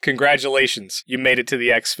Congratulations, you made it to the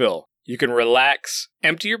Exfil. You can relax,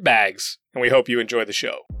 empty your bags, and we hope you enjoy the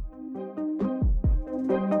show.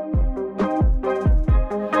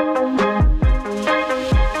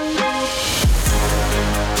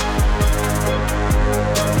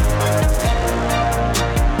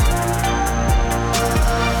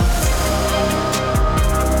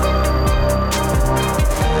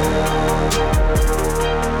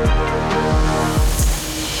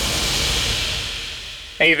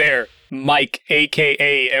 Hey there, Mike,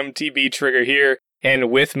 aka MTB Trigger here,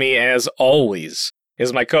 and with me as always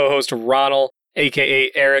is my co-host Ronald,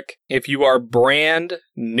 aka Eric. If you are brand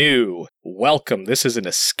new, welcome. This is an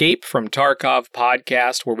Escape from Tarkov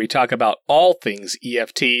podcast where we talk about all things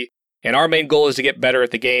EFT, and our main goal is to get better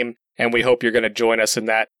at the game, and we hope you're going to join us in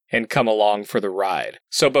that and come along for the ride.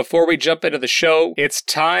 So before we jump into the show, it's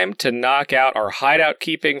time to knock out our hideout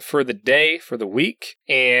keeping for the day, for the week.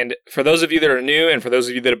 And for those of you that are new and for those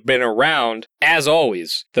of you that have been around, as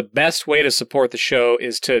always, the best way to support the show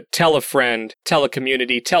is to tell a friend, tell a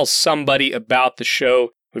community, tell somebody about the show.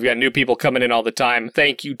 We've got new people coming in all the time.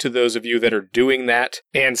 Thank you to those of you that are doing that.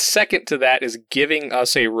 And second to that is giving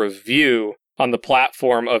us a review on the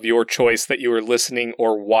platform of your choice that you are listening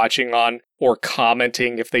or watching on, or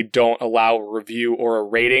commenting if they don't allow a review or a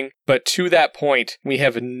rating. But to that point, we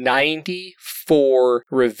have 94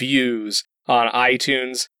 reviews on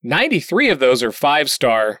iTunes. 93 of those are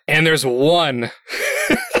 5-star, and there's one.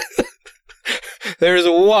 There's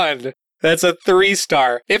one that's a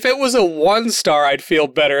 3-star. If it was a 1-star, I'd feel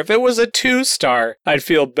better. If it was a 2-star, I'd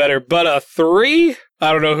feel better. But a 3?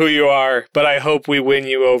 I don't know who you are, but I hope we win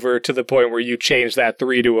you over to the point where you change that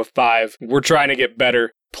 3 to a 5. We're trying to get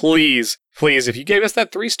better. Please, if you gave us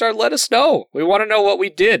that 3-star, let us know. We want to know what we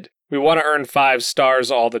did. We want to earn 5 stars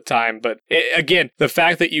all the time. But again, the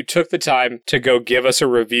fact that you took the time to go give us a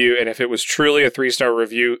review, and if it was truly a 3-star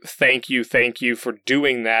review, thank you for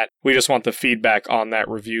doing that. We just want the feedback on that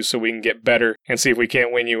review so we can get better and see if we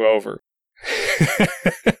can't win you over.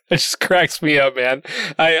 It just cracks me up, man.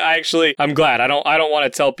 I'm glad. I don't want to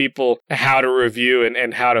tell people how to review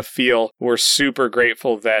and how to feel. We're super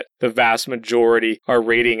grateful that the vast majority are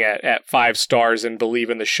rating at 5 stars and believe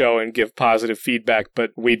in the show and give positive feedback, but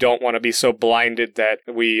we don't want to be so blinded that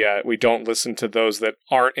we don't listen to those that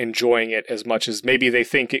aren't enjoying it as much as maybe they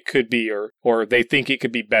think it could be or they think it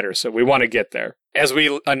could be better. So we want to get there. As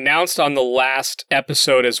we announced on the last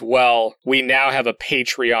episode as well, we now have a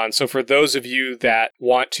Patreon. So for those of you that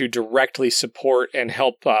want to directly support and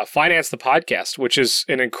help finance the podcast, which is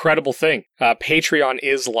an incredible thing, Patreon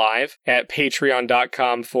is live at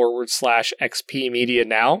patreon.com/XP Media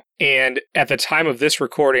now. And at the time of this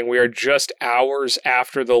recording, we are just hours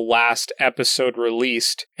after the last episode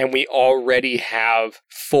released, and we already have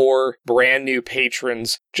 4 brand new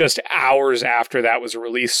patrons just hours after that was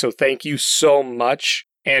released. So thank you so much.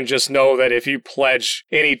 And just know that if you pledge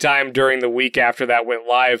anytime during the week after that went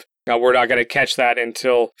live, we're not going to catch that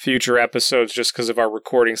until future episodes just because of our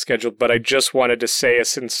recording schedule. But I just wanted to say a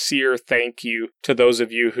sincere thank you to those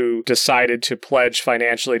of you who decided to pledge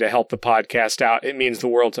financially to help the podcast out. It means the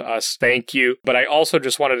world to us. Thank you. But I also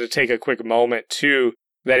just wanted to take a quick moment too,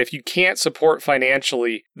 that if you can't support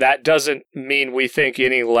financially, that doesn't mean we think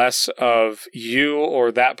any less of you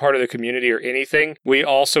or that part of the community or anything. We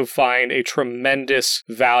also find a tremendous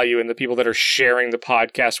value in the people that are sharing the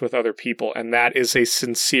podcast with other people, and that is a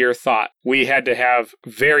sincere thought. We had to have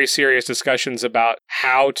very serious discussions about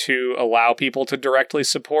how to allow people to directly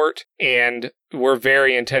support, and we're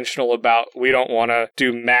very intentional about we don't want to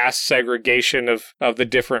do mass segregation of the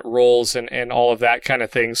different roles and all of that kind of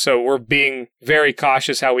thing. So we're being very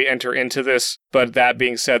cautious how we enter into this. But that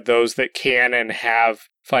being said, those that can and have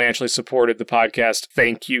financially supported the podcast,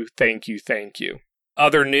 thank you.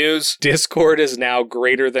 Other news, Discord is now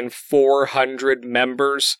greater than 400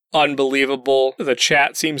 members. Unbelievable. The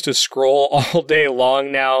chat seems to scroll all day long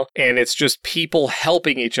now, and it's just people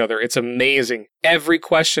helping each other. It's amazing. Every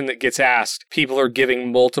question that gets asked, people are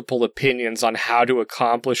giving multiple opinions on how to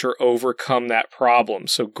accomplish or overcome that problem.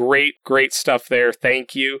 So great stuff there.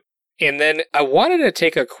 Thank you. And then I wanted to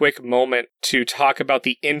take a quick moment to talk about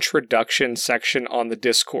the introduction section on the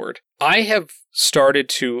Discord. I have started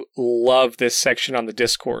to love this section on the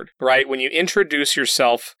Discord, right? When you introduce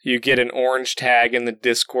yourself, you get an orange tag in the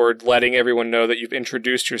Discord letting everyone know that you've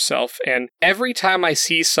introduced yourself. And every time I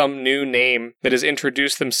see some new name that has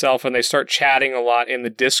introduced themselves and they start chatting a lot in the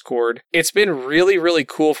Discord, it's been really, really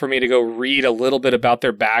cool for me to go read a little bit about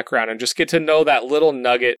their background and just get to know that little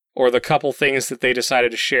nugget or the couple things that they decided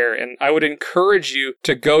to share. And I would encourage you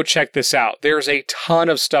to go check this out. out. There's a ton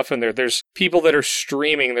of stuff in there. There's people that are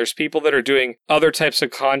streaming. There's people that are doing other types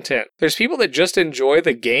of content. There's people that just enjoy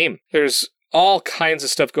the game. There's all kinds of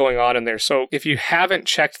stuff going on in there. So if you haven't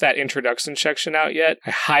checked that introduction section out yet,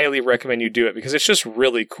 I highly recommend you do it because it's just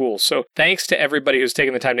really cool. So thanks to everybody who's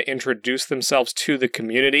taken the time to introduce themselves to the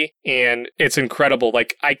community. And it's incredible.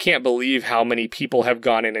 Like, I can't believe how many people have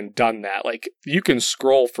gone in and done that. Like, you can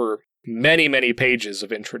scroll for many, many pages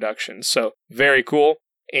of introductions. So very cool.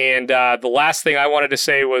 And the last thing I wanted to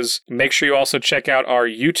say was make sure you also check out our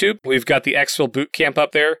YouTube. We've got the Exfil Bootcamp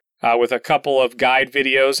up there. With a couple of guide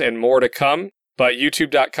videos and more to come, but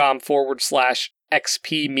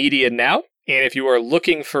youtube.com/XP Media now. And if you are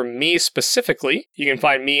looking for me specifically, you can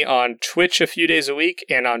find me on Twitch a few days a week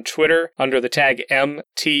and on Twitter under the tag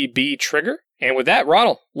MTBTrigger. And with that,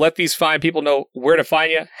 Ronald, let these fine people know where to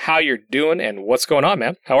find you, how you're doing, and what's going on,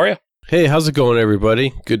 man. How are you? Hey, how's it going,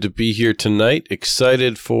 everybody? Good to be here tonight.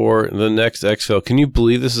 Excited for the next Exfil. Can you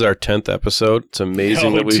believe this is our 10th episode? It's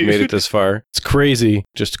amazing that we've made it this far. It's crazy.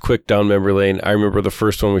 Just a quick down memory lane. I remember the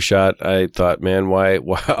first one we shot. I thought, man, why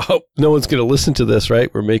no one's going to listen to this,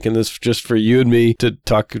 right? We're making this just for you and me to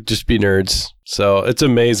talk, just be nerds. So it's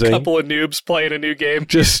amazing. A couple of noobs playing a new game.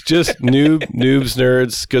 Just noobs,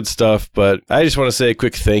 nerds, good stuff. But I just want to say a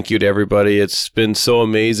quick thank you to everybody. It's been so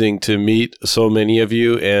amazing to meet so many of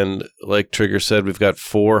you. And like Trigger said, we've got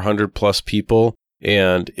 400 plus people.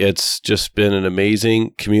 And it's just been an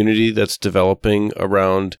amazing community that's developing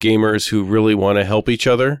around gamers who really want to help each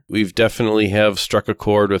other. We've definitely have struck a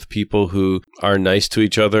chord with people who are nice to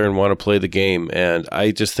each other and want to play the game. And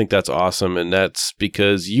I just think that's awesome. And that's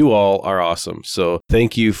because you all are awesome. So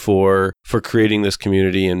thank you for creating this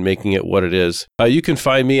community and making it what it is. You can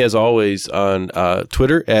find me, as always, on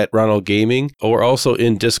Twitter at Ronald Gaming, or also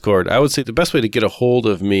in Discord. I would say the best way to get a hold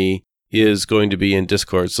of me is going to be in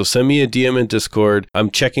Discord. So send me a DM in Discord.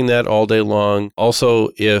 I'm checking that all day long. Also,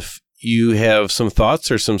 if you have some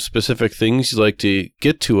thoughts or some specific things you'd like to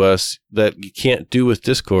get to us that you can't do with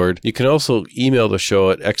Discord, you can also email the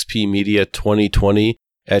show at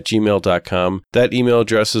xpmedia2020@gmail.com. That email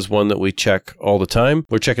address is one that we check all the time.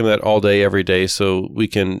 We're checking that all day, every day, so we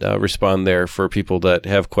can respond there for people that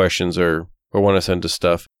have questions or want to send us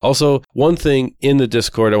stuff. Also, one thing in the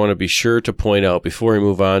Discord I want to be sure to point out before we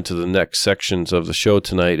move on to the next sections of the show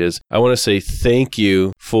tonight is I want to say thank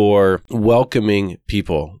you for welcoming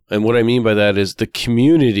people. And what I mean by that is the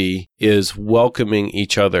community is welcoming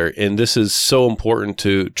each other. And this is so important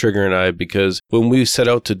to Trigger and I because when we set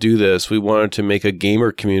out to do this, we wanted to make a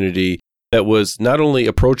gamer community that was not only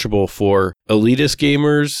approachable for elitist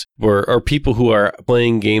gamers or people who are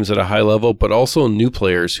playing games at a high level, but also new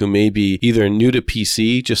players who may be either new to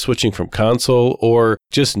PC, just switching from console, or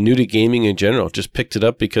just new to gaming in general. Just picked it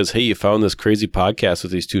up because, hey, you found this crazy podcast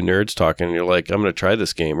with these two nerds talking, and you're like, I'm going to try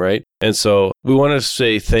this game, right? And so we want to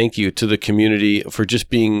say thank you to the community for just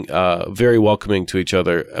being very welcoming to each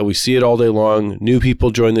other. We see it all day long. New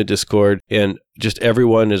people join the Discord, and just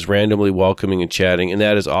everyone is randomly welcoming and chatting, and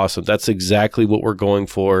that is awesome. That's exactly what we're going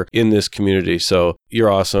for in this community. So you're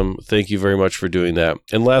awesome. Thank you very much for doing that.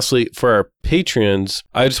 And lastly, for our patrons,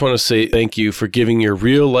 I just want to say thank you for giving your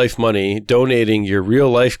real life money, donating your real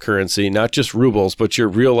life currency, not just rubles, but your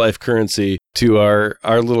real life currency to our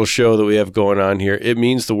little show that we have going on here. It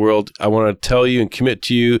means the world. I want to tell you and commit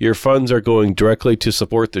to you, your funds are going directly to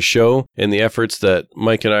support the show and the efforts that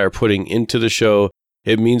Mike and I are putting into the show.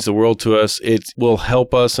 It means the world to us. It will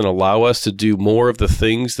help us and allow us to do more of the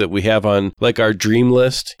things that we have on like our dream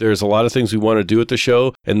list. There's a lot of things we want to do at the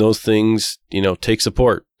show, and those things, take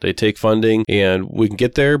support. They take funding, and we can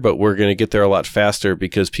get there, but we're going to get there a lot faster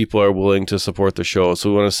because people are willing to support the show. So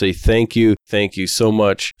we want to say thank you so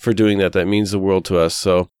much for doing that. That means the world to us.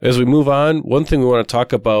 So as we move on, one thing we want to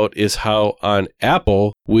talk about is how on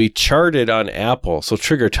Apple, we charted on Apple. So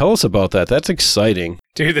Trigger, tell us about that. That's exciting.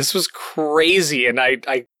 Dude, this was crazy, and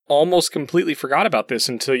I almost completely forgot about this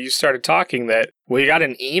until you started talking that we got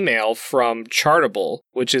an email from Chartable,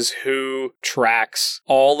 which is who tracks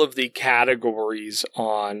all of the categories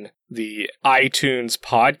on the iTunes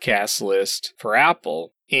podcast list for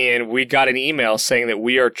Apple. And we got an email saying that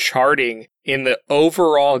we are charting in the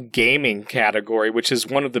overall gaming category, which is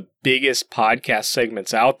one of the biggest podcast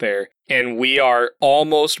segments out there. And we are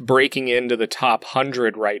almost breaking into the top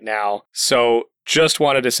 100 right now. So just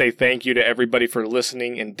wanted to say thank you to everybody for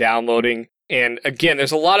listening and downloading. And again,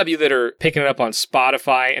 there's a lot of you that are picking it up on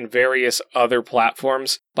Spotify and various other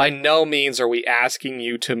platforms. By no means are we asking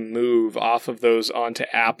you to move off of those onto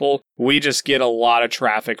Apple. We just get a lot of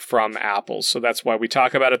traffic from Apple. So that's why we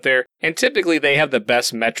talk about it there. And typically they have the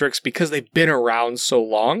best metrics because they've been around so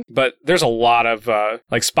long. But there's a lot of,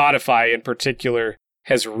 like Spotify in particular,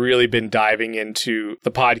 has really been diving into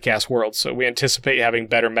the podcast world. So we anticipate having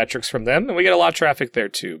better metrics from them, and we get a lot of traffic there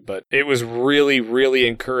too. But it was really, really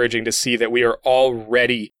encouraging to see that we are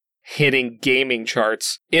already hitting gaming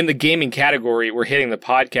charts. In the gaming category, we're hitting the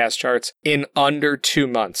podcast charts in under 2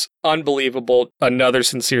 months. Unbelievable. Another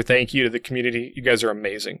sincere thank you to the community. You guys are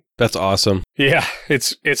amazing. That's awesome. Yeah,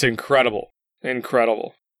 it's incredible.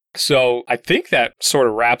 Incredible. So I think that sort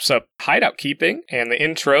of wraps up hideout keeping and the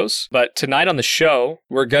intros. But tonight on the show,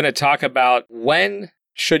 we're going to talk about when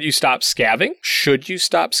should you stop scavving? Should you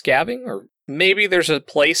stop scavving? Or maybe there's a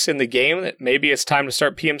place in the game that maybe it's time to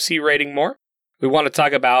start PMC raiding more. We want to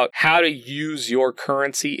talk about how to use your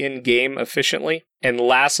currency in-game efficiently. And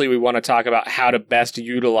lastly, we want to talk about how to best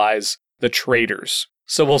utilize the traders.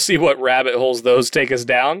 So we'll see what rabbit holes those take us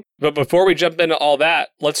down. But before we jump into all that,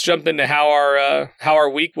 let's jump into how our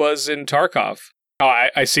week was in Tarkov. Oh,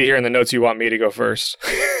 I see here in the notes you want me to go first.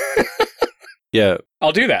 Yeah.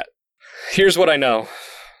 I'll do that. Here's what I know.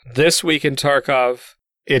 This week in Tarkov,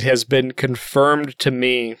 it has been confirmed to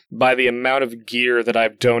me by the amount of gear that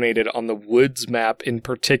I've donated on the Woods map in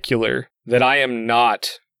particular that I am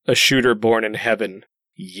not a shooter born in heaven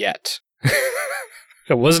yet.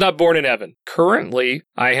 I was not born in heaven. Currently,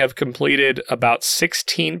 I have completed about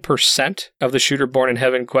 16% of the Shooter Born in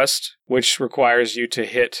Heaven quest, which requires you to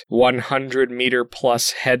hit 100-meter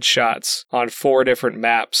plus headshots on 4 different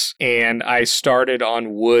maps. And I started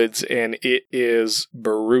on Woods, and it is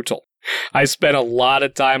brutal. I spent a lot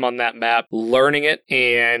of time on that map learning it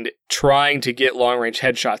and trying to get long-range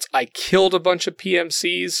headshots. I killed a bunch of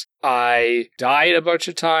PMCs. I died a bunch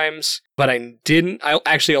of times, but I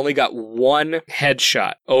actually only got 1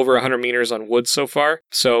 headshot over 100 meters on Woods so far.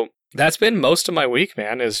 So that's been most of my week,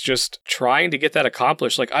 man, is just trying to get that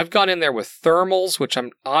accomplished. Like, I've gone in there with thermals, which I'm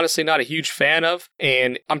honestly not a huge fan of.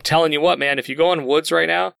 And I'm telling you what, man, if you go on Woods right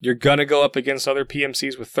now, you're going to go up against other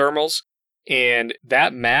PMCs with thermals. And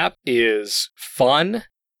that map is fun.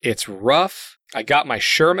 It's rough. I got my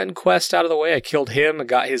Sherman quest out of the way. I killed him. I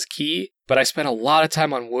got his key. But I spent a lot of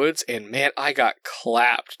time on Woods, and man, I got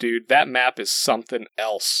clapped, dude. That map is something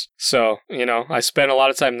else. So, I spent a lot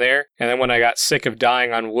of time there. And then when I got sick of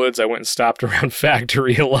dying on Woods, I went and stopped around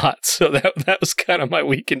Factory a lot. So that was kind of my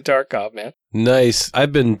week in Tarkov, man. Nice.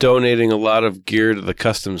 I've been donating a lot of gear to the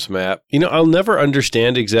customs map. I'll never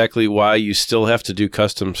understand exactly why you still have to do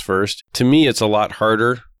customs first. To me, it's a lot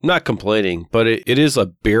harder. I'm not complaining, but it is a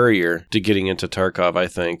barrier to getting into Tarkov, I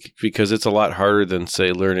think, because it's a lot harder than,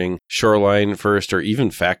 say, learning Shoreline first or even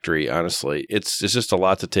Factory, honestly. It's just a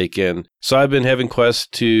lot to take in. So I've been having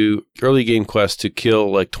early game quests to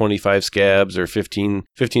kill like 25 scabs or 15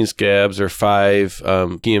 scabs or 5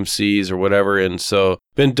 PMCs or whatever. And so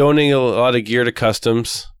been donating a lot of gear to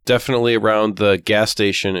customs. Definitely around the gas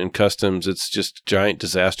station and customs, it's just a giant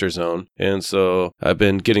disaster zone. And so I've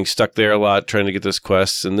been getting stuck there a lot trying to get this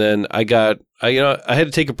quest. And then I had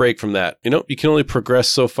to take a break from that. You can only progress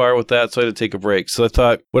so far with that, so I had to take a break. So I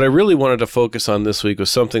thought what I really wanted to focus on this week was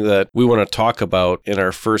something that we want to talk about in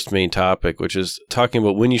our first main topic, which is talking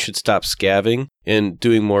about when you should stop scavving and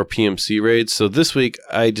doing more PMC raids. So this week,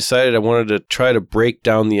 I decided I wanted to try to break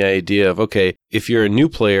down the idea of, okay, if you're a new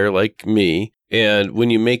player like me, and when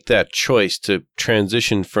you make that choice to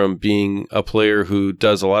transition from being a player who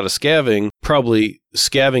does a lot of scavving, probably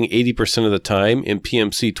scavving 80% of the time and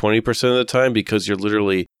PMC 20% of the time because you're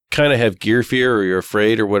literally kind of have gear fear or you're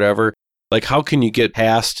afraid or whatever, like how can you get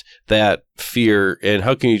past that fear and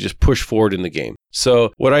how can you just push forward in the game?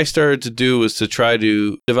 So what I started to do was to try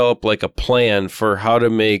to develop like a plan for how to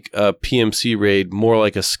make a PMC raid more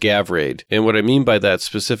like a scav raid. And what I mean by that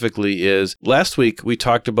specifically is last week we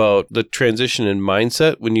talked about the transition in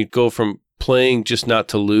mindset when you go from playing just not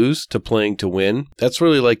to lose to playing to win. That's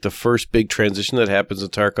really like the first big transition that happens in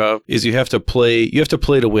Tarkov is you have to play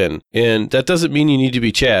to win. And that doesn't mean you need to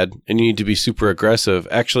be Chad and you need to be super aggressive.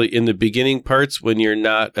 Actually, in the beginning parts when you're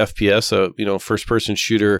not FPS, first person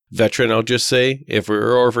shooter veteran, I'll just say, if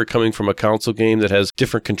we're coming from a console game that has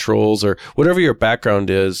different controls or whatever your background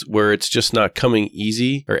is, where it's just not coming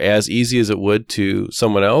easy or as easy as it would to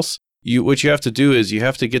someone else, what you have to do is you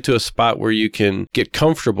have to get to a spot where you can get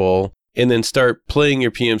comfortable and then start playing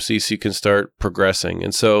your PMC so you can start progressing.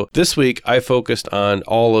 And so this week I focused on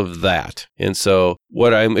all of that. And so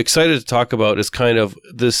what I'm excited to talk about is kind of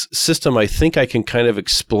this system I think I can kind of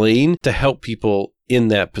explain to help people in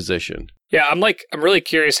that position. Yeah, I'm really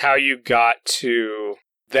curious how you got to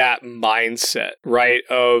that mindset, right?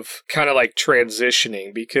 Of kind of like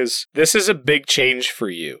transitioning, because this is a big change for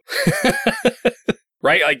you.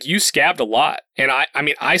 right? Like you scabbed a lot. And I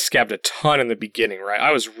mean, I scabbed a ton in the beginning, right?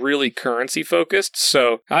 I was really currency focused.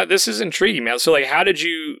 So this is intriguing, man. So like, how did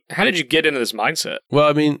you get into this mindset? Well,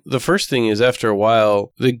 I mean, the first thing is after a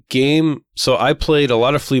while, the game. So I played a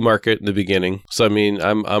lot of flea market in the beginning. So I mean,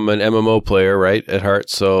 I'm an MMO player, right, at heart.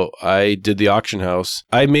 So I did the auction house.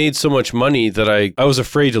 I made so much money that I was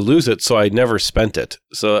afraid to lose it, so I never spent it.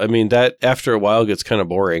 So I mean, that after a while gets kind of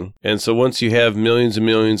boring. And so once you have millions and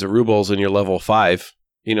millions of rubles and you're level 5,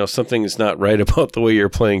 something is not right about the way you're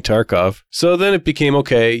playing Tarkov. So then it became,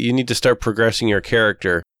 okay, you need to start progressing your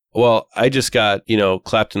character. Well, I just got,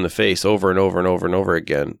 clapped in the face over and over and over and over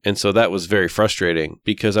again. And so that was very frustrating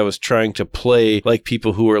because I was trying to play like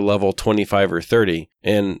people who were level 25 or 30.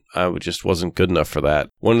 And I just wasn't good enough for that.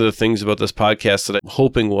 One of the things about this podcast that I'm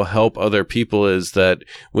hoping will help other people is that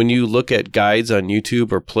when you look at guides on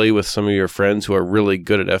YouTube or play with some of your friends who are really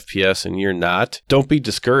good at FPS and you're not, don't be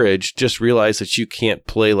discouraged. Just realize that you can't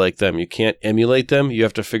play like them. You can't emulate them. You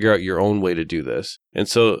have to figure out your own way to do this. And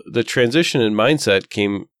so the transition in mindset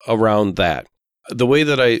came around that. The way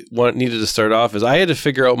that I needed to start off is I had to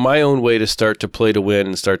figure out my own way to start to play to win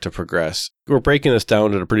and start to progress. We're breaking this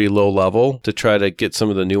down at a pretty low level to try to get some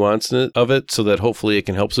of the nuance of it so that hopefully it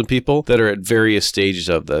can help some people that are at various stages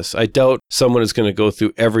of this. I doubt someone is going to go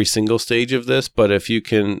through every single stage of this, but if you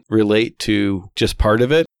can relate to just part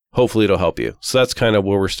of it, hopefully it'll help you. So that's kind of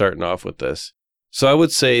where we're starting off with this. So I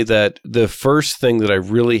would say that the first thing that I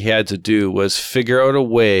really had to do was figure out a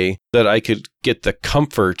way that I could get the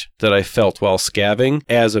comfort that I felt while scabbing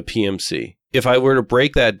as a PMC. If I were to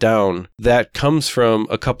break that down, that comes from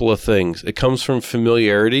a couple of things. It comes from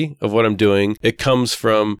familiarity of what I'm doing. It comes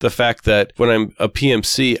from the fact that when I'm a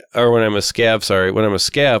PMC, or when I'm a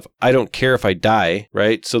scav, I don't care if I die,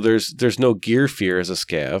 right? So there's no gear fear as a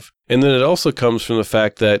scav. And then it also comes from the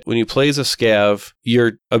fact that when you play as a scav,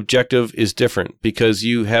 your objective is different because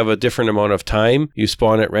you have a different amount of time. You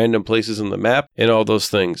spawn at random places on the map and all those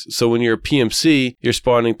things. So when you're a PMC, you're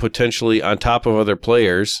spawning potentially on top of other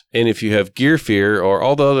players. And if you have gear fear or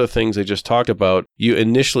all the other things I just talked about, you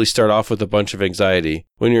initially start off with a bunch of anxiety.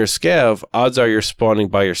 When you're a scav, odds are you're spawning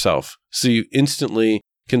by yourself. So you instantly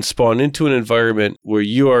can spawn into an environment where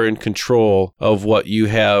you are in control of what you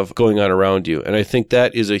have going on around you. And I think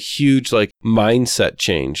that is a huge mindset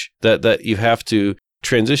change that you have to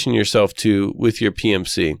transition yourself to with your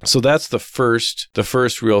PMC. So that's the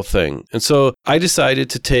first real thing. And so I decided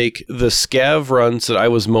to take the scav runs that I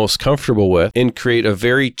was most comfortable with and create a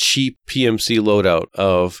very cheap PMC loadout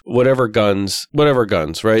of whatever guns,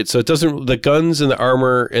 right? So it doesn't, the guns and the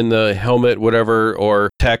armor and the helmet, whatever,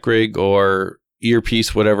 or tac rig or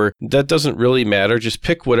earpiece, whatever, that doesn't really matter. Just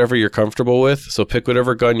pick whatever you're comfortable with. So pick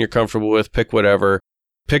whatever gun you're comfortable with, pick whatever.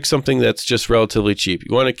 Pick something that's just relatively cheap.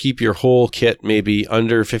 You want to keep your whole kit maybe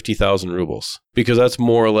under 50,000 rubles because that's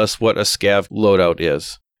more or less what a scav loadout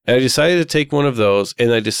is. And I decided to take one of those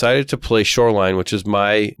and I decided to play Shoreline, which is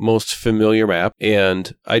my most familiar map.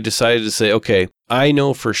 And I decided to say, okay, I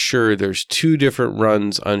know for sure there's 2 different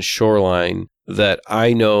runs on Shoreline that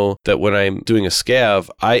I know that when I'm doing a scav,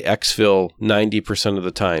 I exfil 90% of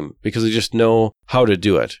the time because I just know how to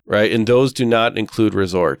do it, right? And those do not include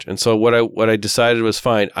resort. And so what I decided was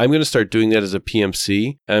fine. I'm going to start doing that as a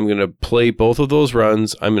PMC. And I'm going to play both of those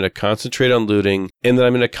runs. I'm going to concentrate on looting and then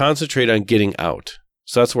I'm going to concentrate on getting out.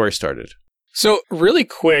 So that's where I started. So really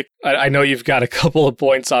quick, I know you've got a couple of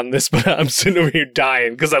points on this, but I'm sitting over here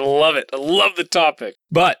dying because I love it. I love the topic.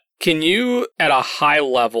 But can you, at a high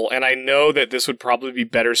level, and I know that this would probably be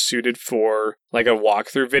better suited for like a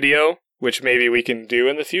walkthrough video, which maybe we can do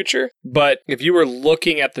in the future, but if you were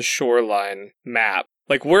looking at the Shoreline map,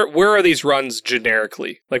 like where are these runs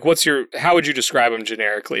generically? Like how would you describe them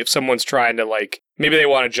generically? If someone's trying to maybe they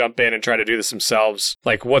want to jump in and try to do this themselves,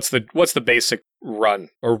 what's the basic run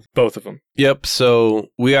or both of them? Yep. So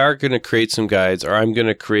we are going to create some guides, or I'm going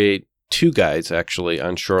to create 2 guides actually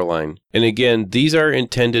on Shoreline. And again, these are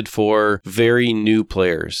intended for very new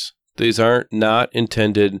players. These aren't not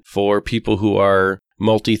intended for people who are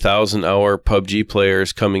multi-thousand-hour PUBG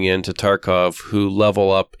players coming into Tarkov who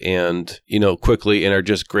level up and, quickly and are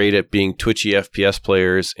just great at being twitchy FPS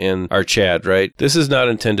players and are Chad, right? This is not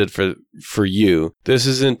intended for you. This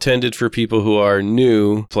is intended for people who are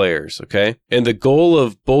new players, okay? And the goal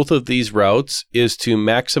of both of these routes is to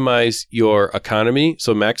maximize your economy,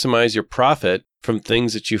 so maximize your profit from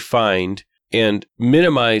things that you find and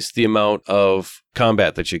minimize the amount of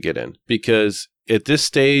combat that you get in. Because at this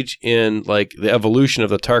stage in the evolution of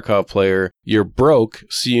the Tarkov player, you're broke,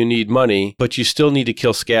 so you need money, but you still need to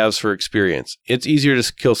kill scavs for experience. It's easier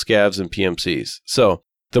to kill scavs than PMCs. So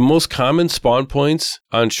The most common spawn points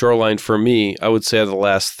on Shoreline for me, I would say the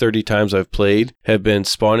last 30 times I've played, have been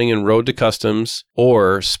spawning in Road to Customs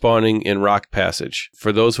or spawning in Rock Passage.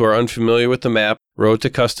 For those who are unfamiliar with the map, Road to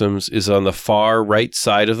Customs is on the far right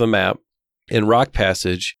side of the map, and Rock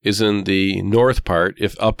Passage is in the north part,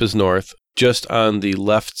 if up is north, just on the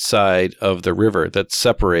left side of the river that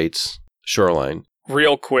separates Shoreline.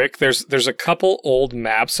 Real quick, there's a couple old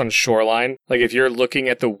maps on Shoreline. Like if you're looking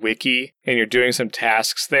at the wiki and you're doing some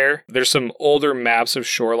tasks there's some older maps of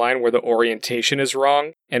Shoreline where the orientation is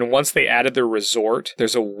wrong. And once they added the resort,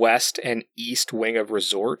 there's a west and east wing of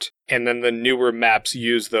resort. And then the newer maps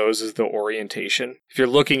use those as the orientation. If you're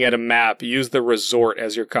looking at a map, use the resort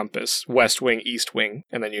as your compass. West wing, east wing,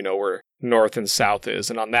 and then you know where north and south is.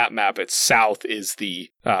 And on that map, it's south is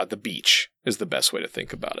the beach, is the best way to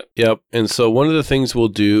think about it. Yep. And so one of the things we'll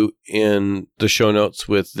do in the show notes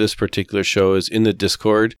with this particular show is in the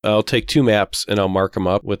Discord, I'll take 2 maps and I'll mark them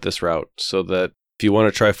up with this route so that if you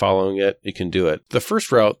want to try following it, you can do it. The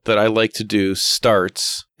first route that I like to do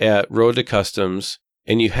starts at Road to Customs,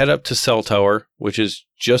 and you head up to Cell Tower, which is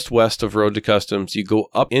just west of Road to Customs. You go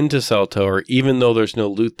up into Cell Tower, even though there's no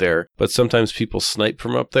loot there, but sometimes people snipe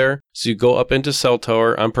from up there. So you go up into Cell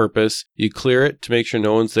Tower on purpose. You clear it to make sure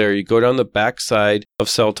no one's there. You go down the back side of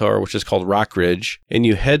Cell Tower, which is called Rock Ridge, and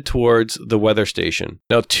you head towards the weather station.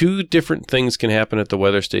 Now, 2 different things can happen at the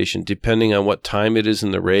weather station depending on what time it is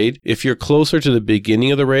in the raid. If you're closer to the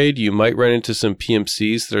beginning of the raid, you might run into some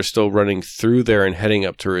PMCs that are still running through there and heading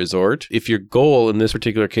up to Resort. If your goal in this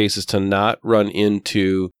particular case is to not run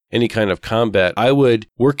into any kind of combat, I would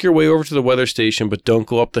work your way over to the weather station, but don't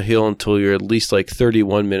go up the hill until you're at least like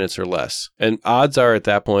 31 minutes or less. And odds are at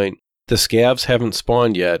that point, the scavs haven't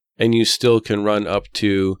spawned yet, and you still can run up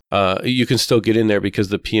to, you can still get in there because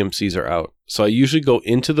the PMCs are out. So I usually go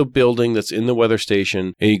into the building that's in the weather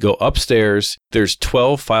station, and you go upstairs. There's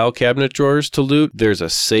 12 file cabinet drawers to loot. There's a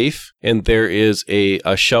safe, and there is a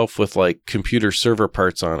shelf with like computer server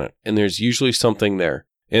parts on it. And there's usually something there.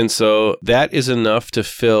 And so that is enough to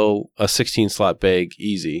fill a 16-slot bag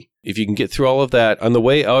easy. If you can get through all of that, on the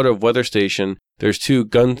way out of Weather Station, there's 2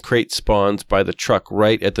 gun crate spawns by the truck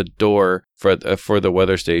right at the door for the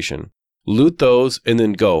Weather Station. Loot those and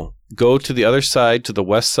then go. Go to the other side, to the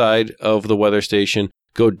west side of the Weather Station.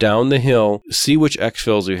 Go down the hill, see which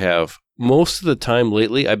exfils you have. Most of the time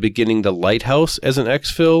lately, I've been getting the Lighthouse as an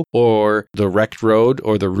exfil, or the Wrecked Road,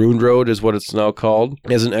 or the Ruined Road is what it's now called,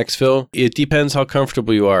 as an exfil. It depends how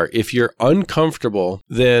comfortable you are. If you're uncomfortable,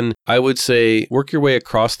 then I would say work your way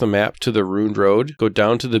across the map to the Ruined Road, go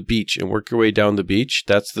down to the beach and work your way down the beach.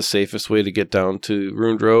 That's the safest way to get down to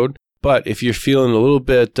Ruined Road. But if you're feeling a little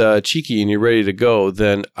bit cheeky and you're ready to go,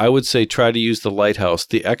 then I would say try to use the Lighthouse.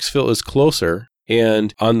 The exfil is closer.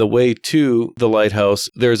 And on the way to the lighthouse,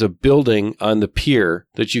 there's a building on the pier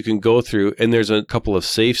that you can go through, and there's a couple of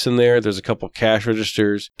safes in there. There's a couple cash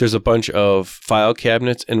registers. There's a bunch of file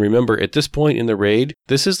cabinets. And remember, at this point in the raid,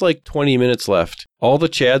 this is like 20 minutes left. All the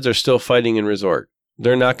Chads are still fighting in Resort.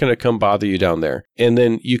 They're not going to come bother you down there. And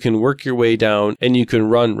then you can work your way down and you can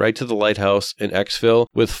run right to the lighthouse and exfil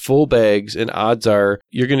with full bags. And odds are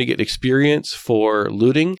you're going to get experience for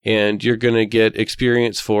looting and you're going to get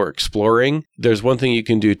experience for exploring. There's one thing you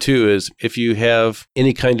can do too is if you have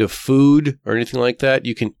any kind of food or anything like that,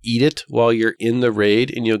 you can eat it while you're in the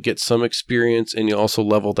raid and you'll get some experience and you'll also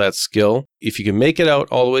level that skill. If you can make it out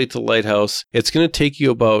all the way to the lighthouse, it's going to take you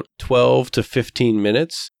about 12 to 15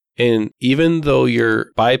 minutes. And even though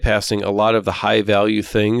you're bypassing a lot of the high value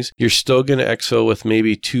things, you're still going to exfil with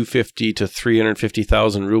maybe 250 to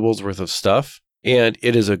 350,000 rubles worth of stuff. And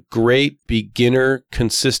it is a great beginner,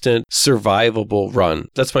 consistent, survivable run.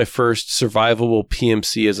 That's my first survivable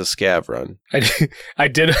PMC as a scav run.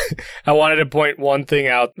 I wanted to point one thing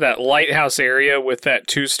out. That lighthouse area with that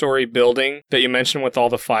 2-story building that you mentioned with all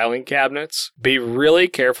the filing cabinets. Be really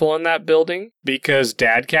careful in that building because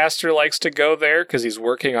Dadcaster likes to go there because he's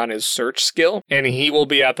working on his search skill and he will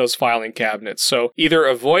be at those filing cabinets. So either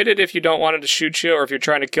avoid it if you don't want him to shoot you, or if you're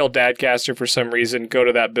trying to kill Dadcaster for some reason, go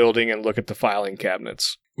to that building and look at the filing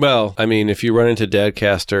cabinets. Well, I mean, if you run into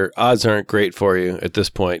Dadcaster, odds aren't great for you at this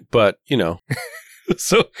point, but you know.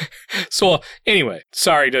 So anyway,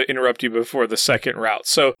 sorry to interrupt you before the second route.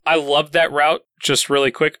 So I love that route just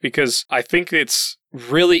really quick because I think it's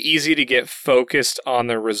really easy to get focused on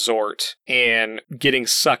the resort and getting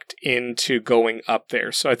sucked into going up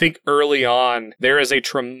there. So I think early on, there is a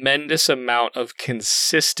tremendous amount of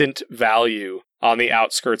consistent value on the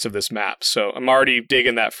outskirts of this map. So I'm already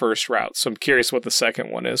digging that first route. So I'm curious what the second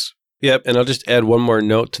one is. Yep, and I'll just add one more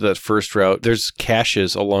note to that first route. There's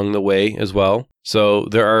caches along the way as well. So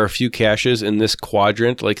there are a few caches in this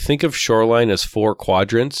quadrant. Like, think of Shoreline as 4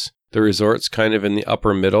 quadrants. The resort's kind of in the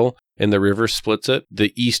upper middle, and the river splits it.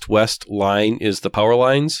 The east-west line is the power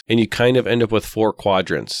lines, and you kind of end up with 4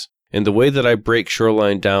 quadrants. And the way that I break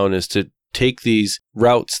Shoreline down is to take these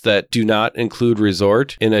routes that do not include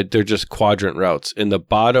resort, and they're just quadrant routes. In the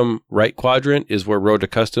bottom right quadrant is where Road to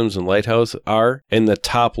Customs and Lighthouse are, and the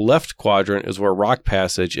top left quadrant is where Rock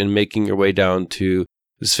Passage and making your way down to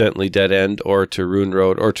Sventley Dead End or to Ruined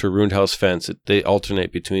Road or to Ruined House Fence. They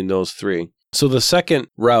alternate between those 3. So the second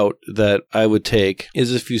route that I would take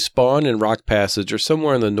is if you spawn in Rock Passage or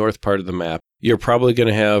somewhere in the north part of the map, you're probably going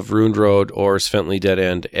to have Ruined Road or Sventley Dead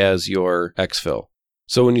End as your exfil.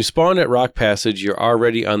 So when you spawn at Rock Passage, you're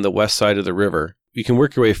already on the west side of the river. You can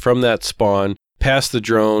work your way from that spawn, past the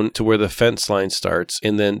drone to where the fence line starts,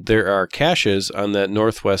 and then there are caches on that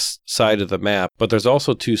northwest side of the map, but there's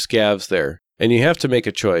also 2 scavs there. And you have to make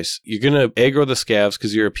a choice. You're going to aggro the scavs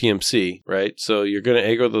because you're a PMC, right? So you're going to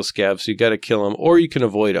aggro those scavs, so you got to kill them, or you can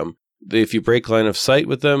avoid them. If you break line of sight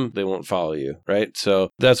with them, they won't follow you, right? So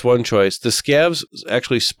that's one choice. The scavs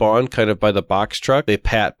actually spawn kind of by the box truck. They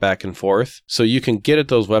pat back and forth. So you can get at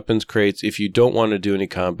those weapons crates if you don't want to do any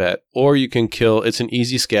combat, or you can kill. It's an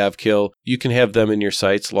easy scav kill. You can have them in your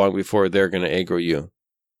sights long before they're going to aggro you.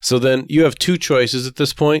 So then you have 2 choices at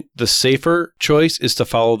this point. The safer choice is to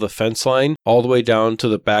follow the fence line all the way down to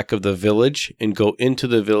the back of the village and go into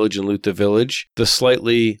the village and loot the village. The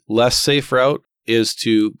slightly less safe route is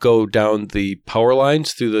to go down the power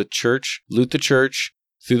lines through the church, loot the church,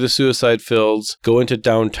 through the suicide fields, go into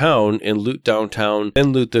downtown and loot downtown,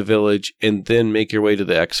 then loot the village, and then make your way to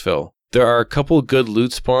the exfil. There are a couple good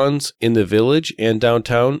loot spawns in the village and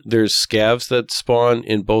downtown. There's scavs that spawn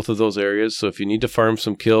in both of those areas, so if you need to farm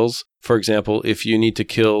some kills, for example, if you need to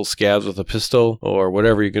kill scavs with a pistol or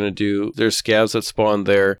whatever you're going to do, there's scavs that spawn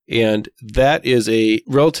there, and that is a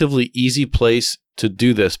relatively easy place to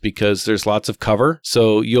do this because there's lots of cover.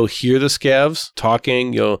 So you'll hear the scavs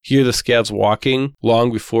talking, you'll hear the scavs walking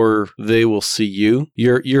long before they will see you.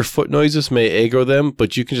 Your foot noises may aggro them,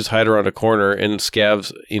 but you can just hide around a corner and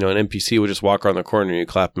scavs, an NPC will just walk around the corner and you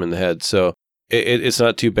clap them in the head. So it's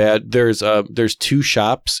not too bad. There's 2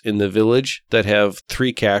 shops in the village that have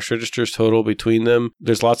 3 cash registers total between them.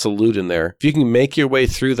 There's lots of loot in there. If you can make your way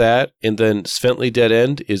through that, and then Sventley Dead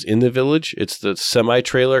End is in the village. It's the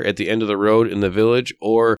semi-trailer at the end of the road in the village,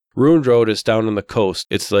 or Ruined Road is down on the coast.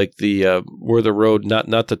 It's like the where the road, not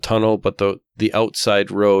the tunnel, but the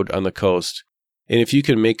outside road on the coast. And if you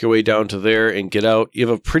can make your way down to there and get out, you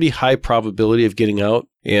have a pretty high probability of getting out.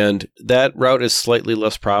 And that route is slightly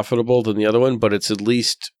less profitable than the other one, but it's at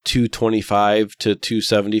least 225 to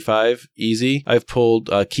 275 easy. I've pulled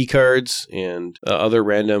key cards and other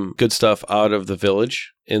random good stuff out of the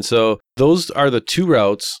village. And so those are the 2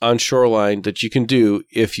 routes on Shoreline that you can do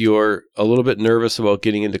if you're a little bit nervous about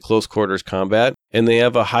getting into close quarters combat, and they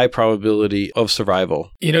have a high probability of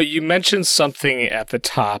survival. You mentioned something at the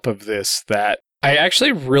top of this that I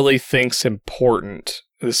actually really think's important.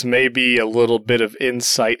 This may be a little bit of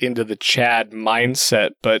insight into the Chad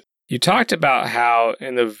mindset, but you talked about how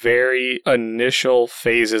in the very initial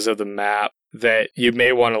phases of the map that you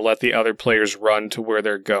may want to let the other players run to where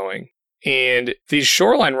they're going. And these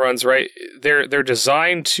Shoreline runs, right, they're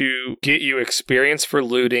designed to get you experience for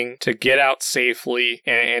looting, to get out safely,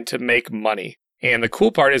 and to make money. And the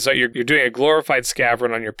cool part is that you're doing a glorified scav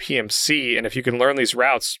run on your PMC, and if you can learn these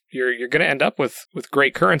routes, you're going to end up with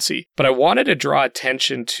great currency. But I wanted to draw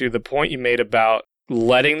attention to the point you made about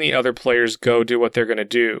letting the other players go do what they're going to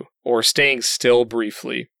do, or staying still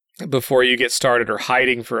briefly before you get started, or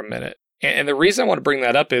hiding for a minute. And the reason I want to bring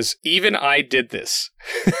that up is even I did this,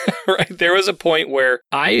 right? There was a point where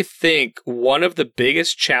I think one of the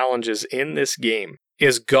biggest challenges in this game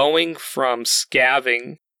is going from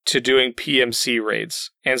scavving to doing PMC raids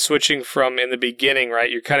and switching from, in the beginning, right,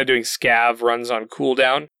 you're kind of doing scav runs on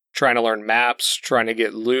cooldown, trying to learn maps, trying to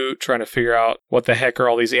get loot, trying to figure out what the heck are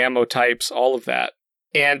all these ammo types, all of that.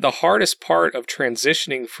 And the hardest part of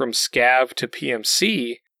transitioning from scav to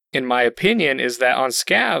PMC, in my opinion, is that on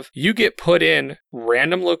scav, you get put in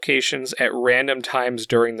random locations at random times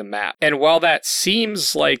during the map. And while that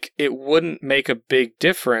seems like it wouldn't make a big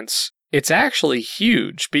difference, it's actually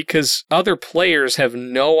huge because other players have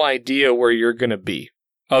no idea where you're going to be.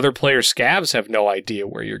 Other players' scavs have no idea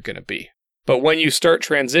where you're going to be. But when you start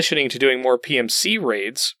transitioning to doing more PMC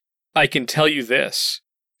raids, I can tell you this.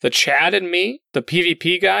 The Chad and me, the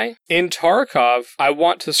PvP guy, in Tarkov, I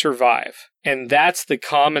want to survive. And that's the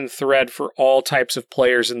common thread for all types of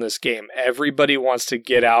players in this game. Everybody wants to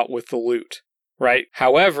get out with the loot, right?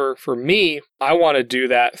 However, for me, I want to do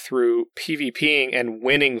that through PvPing and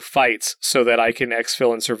winning fights so that I can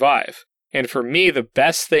exfil and survive. And for me, the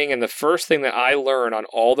best thing and the first thing that I learn on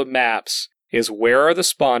all the maps is where are the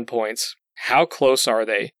spawn points, how close are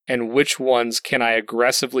they, and which ones can I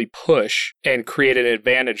aggressively push and create an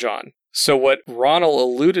advantage on. So what Ronald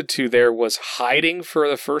alluded to there was hiding for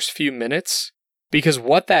the first few minutes, because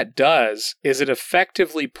what that does is it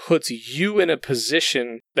effectively puts you in a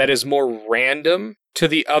position that is more random to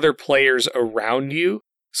the other players around you,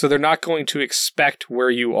 so they're not going to expect where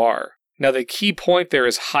you are. Now, the key point there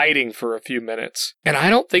is hiding for a few minutes. And I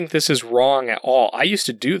don't think this is wrong at all. I used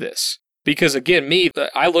to do this. Because again,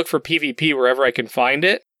 I look for PvP wherever I can find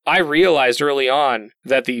it. I realized early on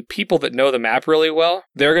that the people that know the map really well,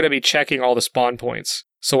 they're going to be checking all the spawn points.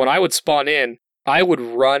 So when I would spawn in, I would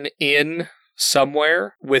run in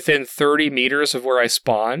somewhere within 30 meters of where I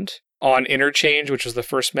spawned on Interchange, which was the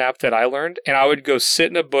first map that I learned, and I would go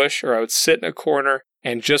sit in a bush or I would sit in a corner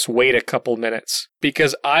and just wait a couple minutes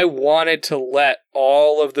because I wanted to let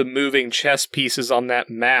all of the moving chess pieces on that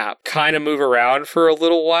map kind of move around for a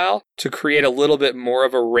little while to create a little bit more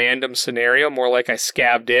of a random scenario, more like I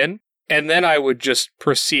scabbed in, and then I would just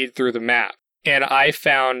proceed through the map. And I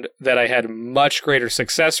found that I had much greater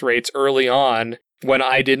success rates early on when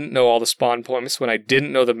I didn't know all the spawn points, when I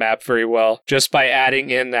didn't know the map very well, just by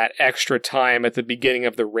adding in that extra time at the beginning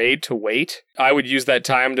of the raid to wait. I would use that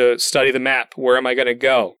time to study the map. Where am I going to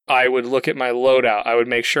go? I would look at my loadout. I would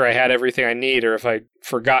make sure I had everything I need, or if I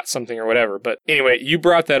forgot something or whatever. But anyway, you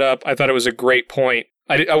brought that up. I thought it was a great point.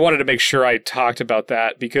 I wanted to make sure I talked about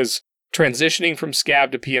that because transitioning from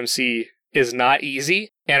Scav to PMC is not easy.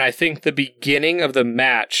 And I think the beginning of the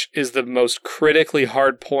match is the most critically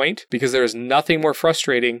hard point because there is nothing more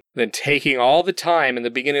frustrating than taking all the time in the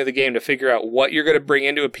beginning of the game to figure out what you're going to bring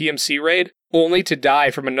into a PMC raid only to die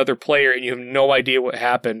from another player and you have no idea what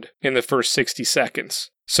happened in the first 60 seconds.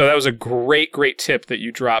 So that was a great, great tip that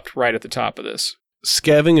you dropped right at the top of this.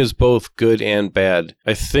 Scavving is both good and bad.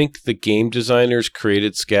 I think the game designers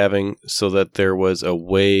created scavving so that there was a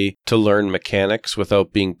way to learn mechanics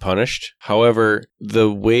without being punished. However,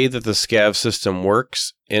 the way that the scav system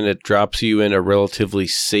works and it drops you in a relatively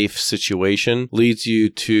safe situation leads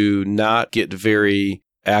you to not get very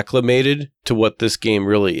acclimated to what this game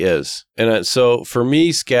really is. And so for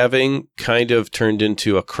me, scavving kind of turned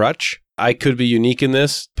into a crutch. I could be unique in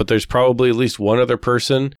this, but there's probably at least one other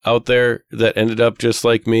person out there that ended up just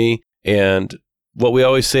like me. And what we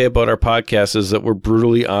always say about our podcast is that we're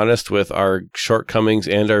brutally honest with our shortcomings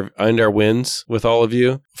and our wins with all of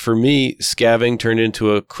you. For me, scavving turned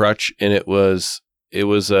into a crutch, and it was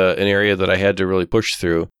an area that I had to really push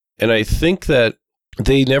through. And I think that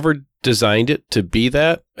they never designed it to be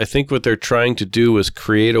that. I think what they're trying to do is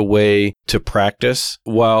create a way to practice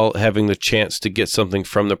while having the chance to get something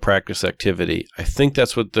from the practice activity. I think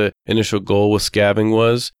that's what the initial goal with scabbing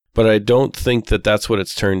was, but I don't think that that's what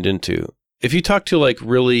it's turned into. If you talk to like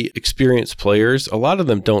really experienced players, a lot of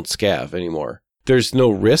them don't scav anymore. There's no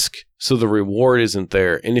risk, so the reward isn't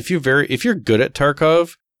there. And if you're good at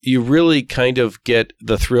Tarkov, you really kind of get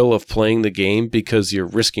the thrill of playing the game because you're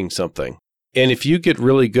risking something. And if you get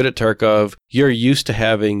really good at Tarkov, you're used to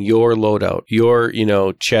having your loadout, your,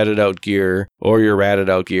 chatted out gear or your ratted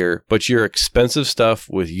out gear, but your expensive stuff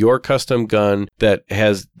with your custom gun that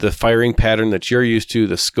has the firing pattern that you're used to,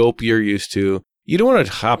 the scope you're used to. You don't want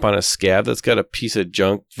to hop on a scav that's got a piece of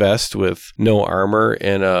junk vest with no armor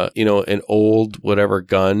and an old whatever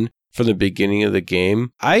gun from the beginning of the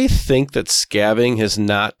game. I think that scavving has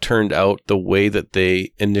not turned out the way that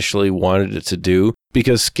they initially wanted it to do,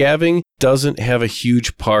 because scavving doesn't have a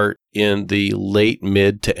huge part in the late,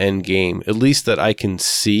 mid to end game, at least that I can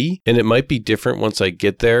see. And it might be different once I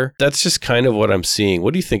get there. That's just kind of what I'm seeing.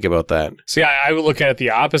 What do you think about that? See, I would look at it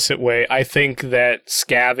the opposite way. I think that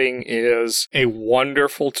scavving is a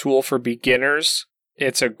wonderful tool for beginners.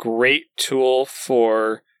 It's a great tool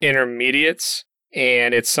for intermediates.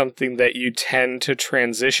 And it's something that you tend to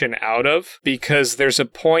transition out of because there's a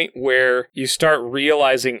point where you start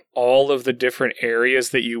realizing all of the different areas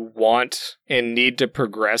that you want and need to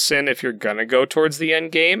progress in if you're going to go towards the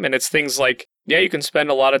end game. And it's things like, yeah, you can spend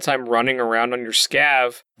a lot of time running around on your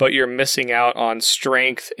scav, but you're missing out on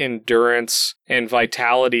strength, endurance, and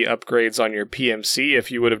vitality upgrades on your PMC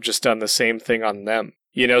if you would have just done the same thing on them.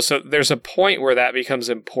 So there's a point where that becomes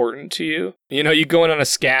important to you. You go in on a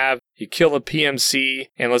scav, you kill a PMC,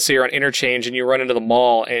 and let's say you're on Interchange and you run into the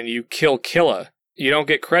mall and you kill Killa. You don't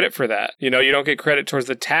get credit for that. You don't get credit towards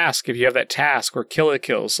the task if you have that task or Killa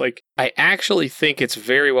kills. Like, I actually think it's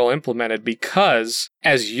very well implemented because,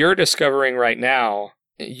 as you're discovering right now,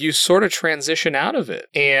 you sort of transition out of it.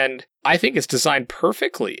 And I think it's designed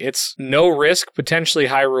perfectly. It's no risk, potentially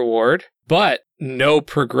high reward, but no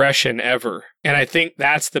progression ever. And I think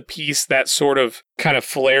that's the piece that sort of kind of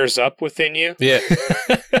flares up within you. Yeah.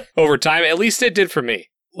 Over time. At least it did for me.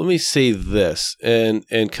 Let me say this and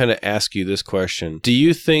kind of ask you this question. Do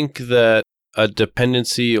you think that a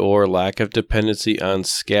dependency or lack of dependency on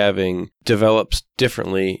scavving develops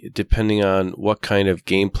differently depending on what kind of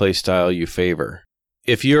gameplay style you favor?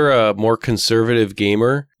 If you're a more conservative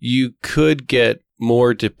gamer, you could get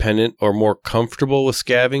more dependent or more comfortable with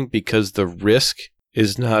scavving because the risk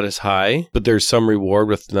is not as high, but there's some reward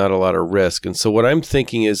with not a lot of risk. And so what I'm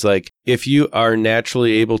thinking is like, if you are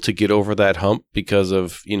naturally able to get over that hump because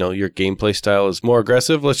of, your gameplay style is more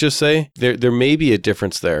aggressive, let's just say, there may be a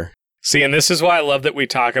difference there. See, and this is why I love that we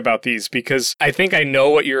talk about these, because I think I know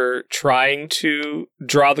what you're trying to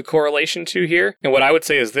draw the correlation to here. And what I would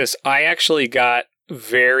say is this: I actually got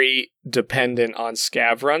very dependent on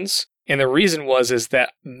scav runs. And the reason is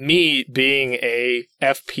that me being a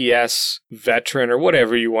FPS veteran, or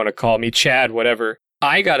whatever you want to call me, Chad, whatever,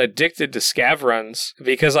 I got addicted to scav runs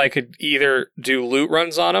because I could either do loot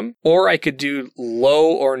runs on them or I could do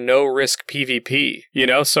low or no risk PvP,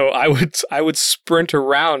 so I would sprint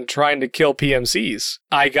around trying to kill PMCs.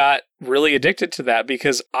 I got really addicted to that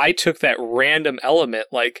because I took that random element,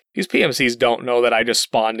 like these PMCs don't know that I just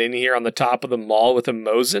spawned in here on the top of the mall with a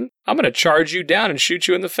Mosin. I'm going to charge you down and shoot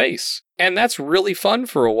you in the face. And that's really fun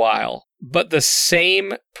for a while. But the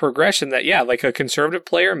same progression that, like a conservative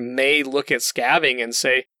player may look at scavving and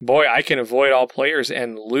say, boy, I can avoid all players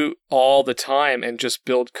and loot all the time and just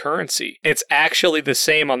build currency. It's actually the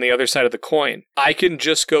same on the other side of the coin. I can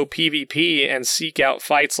just go PvP and seek out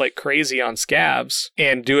fights like crazy on scavs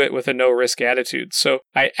and do it with a no-risk attitude. So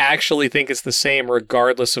I actually think it's the same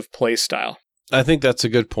regardless of playstyle. I think that's a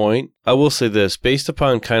good point. I will say this, based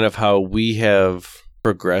upon kind of how we have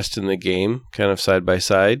progressed in the game, kind of side by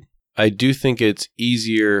side, I do think it's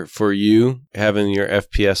easier for you, having your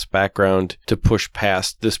FPS background, to push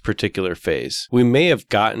past this particular phase. We may have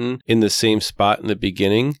gotten in the same spot in the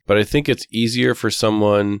beginning, but I think it's easier for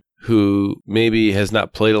someone who maybe has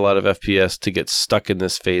not played a lot of FPS to get stuck in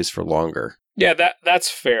this phase for longer. Yeah, that's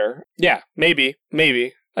fair. Yeah, maybe.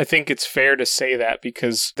 I think it's fair to say that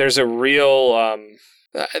because there's a real,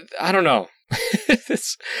 I don't know.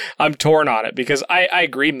 I'm torn on it because I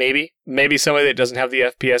agree maybe somebody that doesn't have the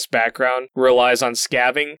FPS background relies on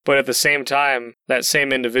scavving, but at the same time, that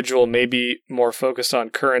same individual may be more focused on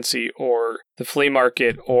currency or the flea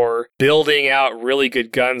market or building out really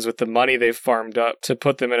good guns with the money they've farmed up to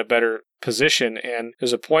put them in a better position. And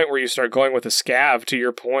there's a point where you start going with a scav, to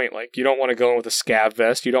your point, like you don't want to go in with a scav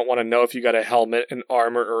vest. You don't want to know if you got a helmet, an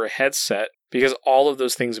armor, or a headset, because all of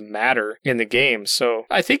those things matter in the game. So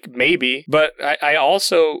I think maybe, but I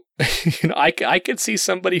also, I could see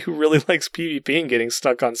somebody who really likes PvP and getting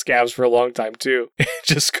stuck on scavs for a long time too.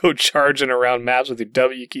 Just go charging around maps with your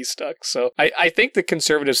W key stuck. So I think the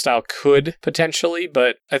conservative style could potentially,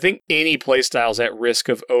 but I think any playstyle is at risk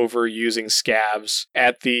of overusing scavs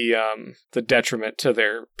at the detriment to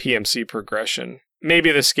their PMC progression.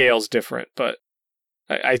 Maybe the scale's different, but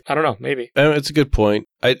I don't know, maybe. It's a good point.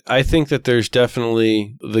 I think that there's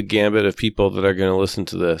definitely the gambit of people that are going to listen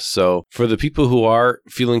to this. So for the people who are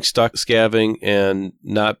feeling stuck scavving and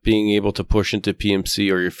not being able to push into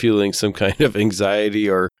PMC, or you're feeling some kind of anxiety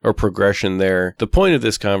or progression there, the point of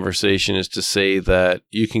this conversation is to say that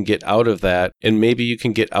you can get out of that, and maybe you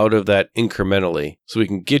can get out of that incrementally. So we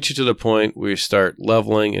can get you to the point where you start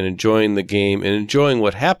leveling and enjoying the game and enjoying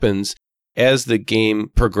what happens as the game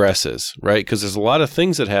progresses, right? Because there's a lot of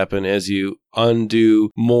things that happen as you undo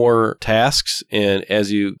more tasks and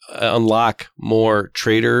as you unlock more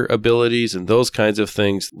trader abilities and those kinds of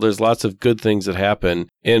things. There's lots of good things that happen,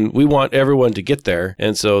 and we want everyone to get there.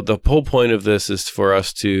 And so the whole point of this is for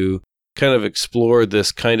us to kind of explore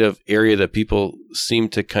this kind of area that people seem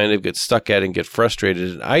to kind of get stuck at and get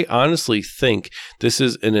frustrated. And I honestly think this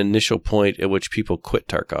is an initial point at which people quit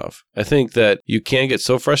Tarkov. I think that you can get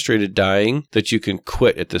so frustrated dying that you can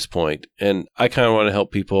quit at this point. And I kind of want to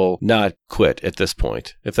help people not quit at this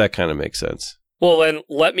point, if that kind of makes sense. Well, then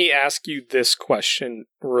let me ask you this question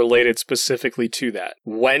related specifically to that.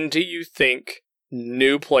 When do you think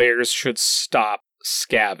new players should stop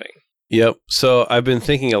scavving? Yep. So I've been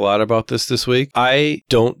thinking a lot about this week. I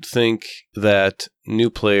don't think that new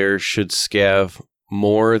players should scav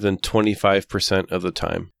more than 25% of the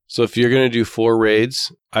time. So if you're going to do 4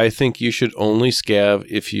 raids, I think you should only scav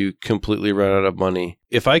if you completely run out of money.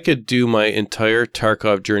 If I could do my entire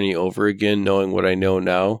Tarkov journey over again, knowing what I know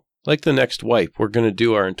now, like the next wipe, we're going to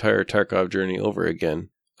do our entire Tarkov journey over again.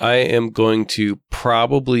 I am going to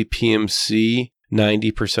probably PMC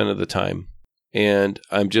 90% of the time. And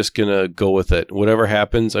I'm just going to go with it. Whatever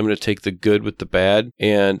happens, I'm going to take the good with the bad.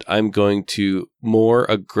 And I'm going to more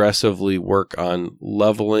aggressively work on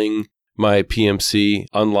leveling my PMC,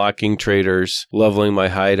 unlocking traders, leveling my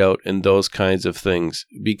hideout, and those kinds of things.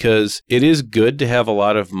 Because it is good to have a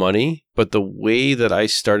lot of money, but the way that I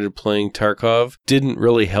started playing Tarkov didn't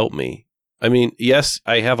really help me. I mean, yes,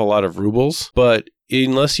 I have a lot of rubles, but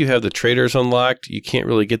unless you have the traders unlocked, you can't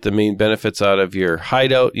really get the main benefits out of your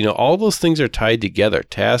hideout. You know, all those things are tied together.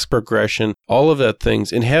 Task progression, all of that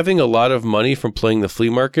things. And having a lot of money from playing the flea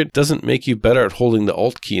market doesn't make you better at holding the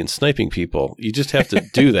alt key and sniping people. You just have to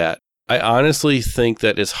do that. I honestly think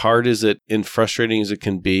that as hard as it and frustrating as it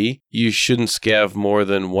can be, you shouldn't scav more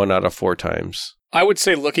than 1 out of 4 times. I would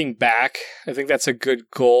say looking back, I think that's a good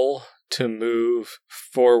goal to move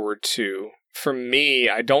forward to. For me,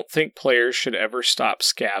 I don't think players should ever stop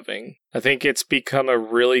scavving. I think it's become a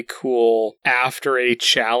really cool, after a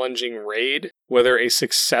challenging raid, whether a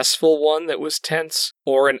successful one that was tense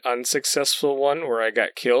or an unsuccessful one where I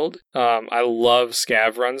got killed. I love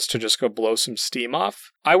scav runs to just go blow some steam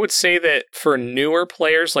off. I would say that for newer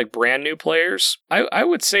players, like brand new players, I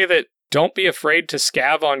would say that don't be afraid to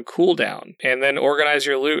scav on cooldown and then organize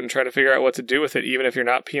your loot and try to figure out what to do with it, even if you're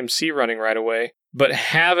not PMC running right away. But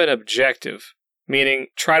have an objective, meaning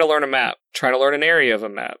try to learn a map, try to learn an area of a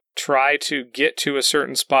map, try to get to a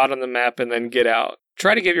certain spot on the map and then get out.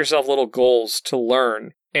 Try to give yourself little goals to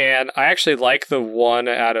learn. And I actually like the 1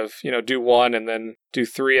 out of, do 1 and then do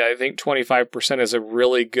 3. I think 25% is a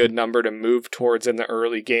really good number to move towards in the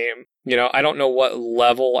early game. I don't know what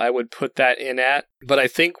level I would put that in at, but I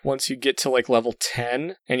think once you get to like level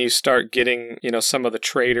 10 and you start getting, some of the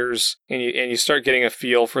traders and you start getting a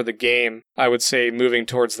feel for the game, I would say moving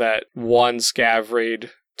towards that 1 scav raid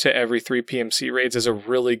to every 3 PMC raids is a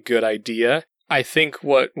really good idea. I think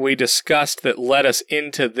what we discussed that led us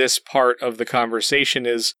into this part of the conversation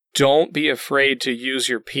is don't be afraid to use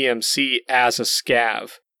your PMC as a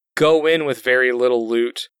scav. Go in with very little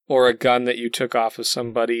loot or a gun that you took off of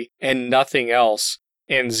somebody and nothing else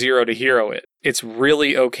and 0 to hero it. It's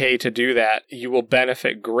really okay to do that. You will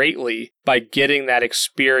benefit greatly by getting that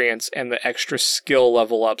experience and the extra skill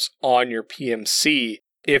level ups on your PMC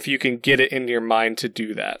if you can get it into your mind to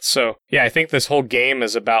do that. So yeah, I think this whole game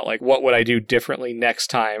is about like, what would I do differently next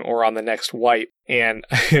time or on the next wipe? And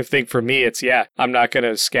I think for me, it's, I'm not going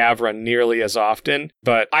to scav run nearly as often,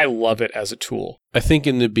 but I love it as a tool. I think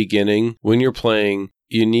in the beginning, when you're playing,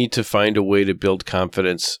 you need to find a way to build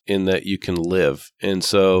confidence in that you can live. And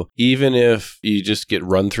so even if you just get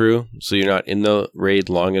run through, so you're not in the raid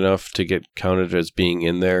long enough to get counted as being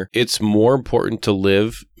in there, it's more important to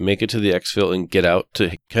live, make it to the exfil and get out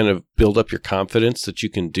to kind of build up your confidence that you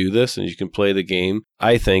can do this and you can play the game,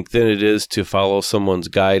 I think, than it is to follow someone's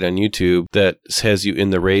guide on YouTube that has you in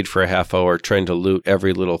the raid for a half hour trying to loot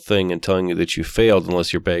every little thing and telling you that you failed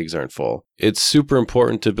unless your bags aren't full. It's super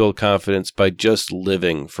important to build confidence by just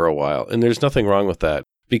living for a while. And there's nothing wrong with that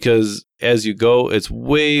because as you go, it's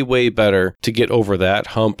way, way better to get over that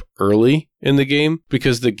hump early in the game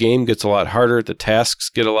because the game gets a lot harder. The tasks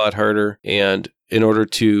get a lot harder. And in order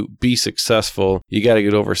to be successful, you got to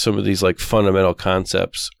get over some of these like fundamental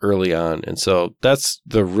concepts early on. And so that's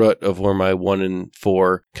the root of where my 1 in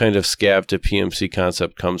 4 kind of scav to PMC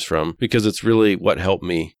concept comes from because it's really what helped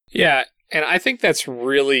me. Yeah. And I think that's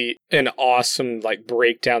really an awesome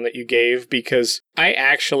breakdown that you gave because I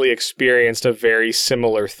actually experienced a very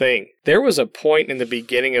similar thing. There was a point in the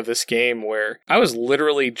beginning of this game where I was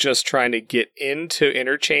literally just trying to get into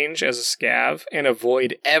interchange as a scav and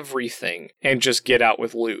avoid everything and just get out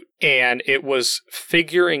with loot. And it was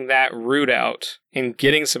figuring that route out and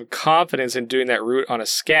getting some confidence in doing that route on a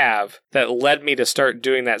scav that led me to start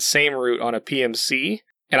doing that same route on a PMC.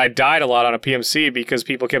 And I died a lot on a PMC because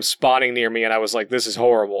people kept spawning near me and I was like, this is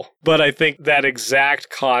horrible. But I think that exact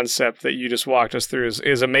concept that you just walked us through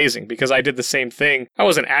is amazing because I did the same thing. I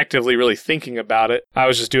wasn't actively really thinking about it. I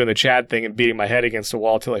was just doing the Chad thing and beating my head against a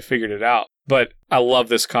wall till I figured it out. But I love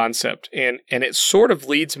this concept. And it sort of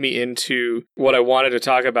leads me into what I wanted to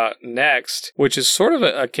talk about next, which is sort of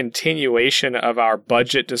a continuation of our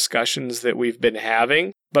budget discussions that we've been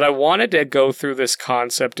having. But I wanted to go through this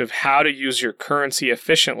concept of how to use your currency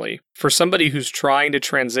efficiently. For somebody who's trying to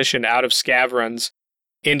transition out of scav runs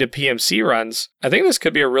into PMC runs, I think this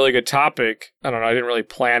could be a really good topic. I don't know, I didn't really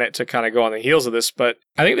plan it to kind of go on the heels of this, but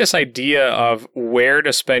I think this idea of where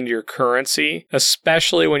to spend your currency,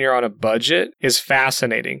 especially when you're on a budget, is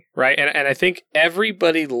fascinating, right? And I think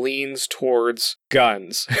everybody leans towards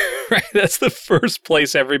guns, right? That's the first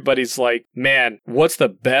place everybody's like, man, what's the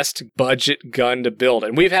best budget gun to build?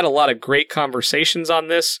 And we've had a lot of great conversations on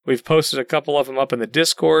this. We've posted a couple of them up in the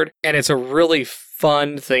Discord, and it's a really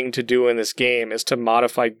fun thing to do in this game is to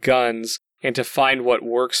modify guns and to find what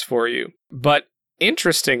works for you. But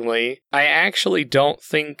interestingly, I actually don't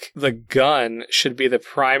think the gun should be the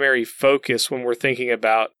primary focus when we're thinking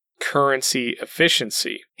about currency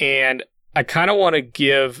efficiency. And I kind of want to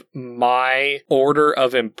give my order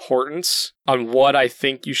of importance on what I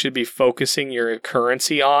think you should be focusing your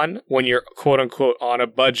currency on when you're quote unquote on a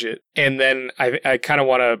budget. And then I kind of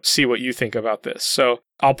want to see what you think about this. So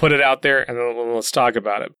I'll put it out there and then let's talk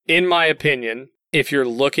about it. In my opinion, if you're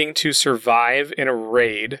looking to survive in a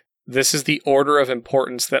raid, this is the order of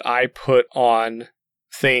importance that I put on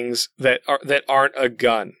things that aren't a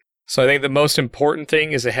gun. So I think the most important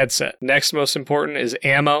thing is a headset. Next most important is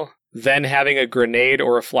ammo, then having a grenade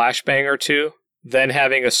or a flashbang or two, then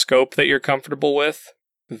having a scope that you're comfortable with,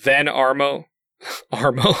 then then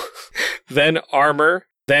armor,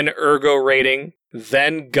 then ergo rating,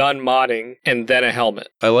 then gun modding, and then a helmet.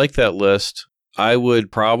 I like that list. I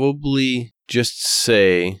would probably just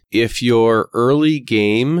say if you're early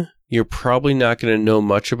game, you're probably not going to know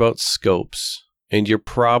much about scopes, and you're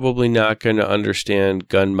probably not going to understand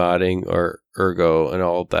gun modding or ergo and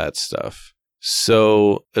all that stuff.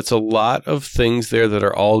 So it's a lot of things there that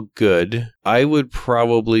are all good. I would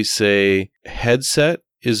probably say headset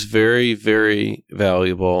is very, very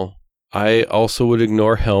valuable. I also would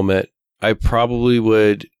ignore helmet. I probably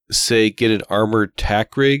would say get an armored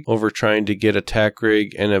tack rig over trying to get a tack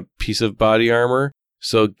rig and a piece of body armor.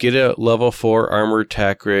 So get a level 4 armored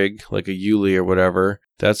tack rig, like a Yuli or whatever.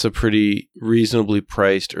 That's a pretty reasonably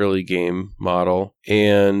priced early game model.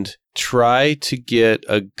 And try to get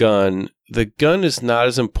a gun. The gun is not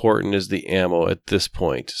as important as the ammo at this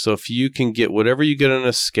point. So if you can get whatever you get on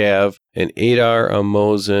a Scav, an 8R, a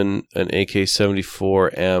Mosin, an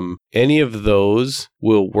AK-74M, any of those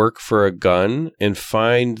will work for a gun, and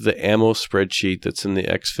find the ammo spreadsheet that's in the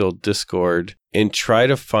Xfil Discord and try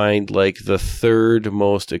to find like the third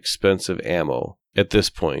most expensive ammo at this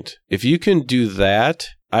point. If you can do that,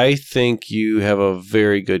 I think you have a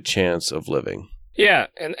very good chance of living. Yeah,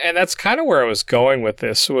 and that's kind of where I was going with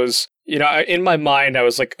this was, you know, in my mind, I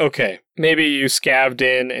was like, okay, maybe you scavved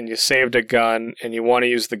in and you saved a gun and you want to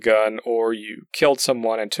use the gun, or you killed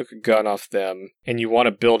someone and took a gun off them and you want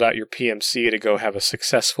to build out your PMC to go have a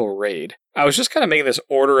successful raid. I was just kind of making this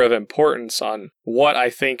order of importance on what I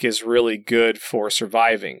think is really good for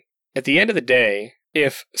surviving. At the end of the day,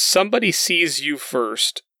 if somebody sees you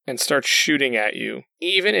first and starts shooting at you,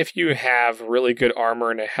 even if you have really good armor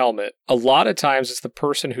and a helmet, a lot of times it's the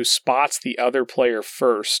person who spots the other player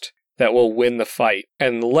first that will win the fight,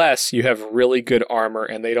 unless you have really good armor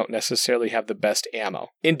and they don't necessarily have the best ammo.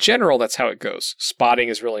 In general, that's how it goes. Spotting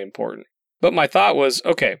is really important. But my thought was,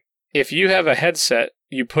 okay, if you have a headset,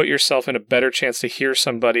 you put yourself in a better chance to hear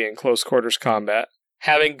somebody in close quarters combat.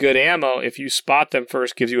 Having good ammo, if you spot them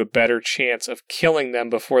first, gives you a better chance of killing them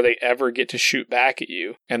before they ever get to shoot back at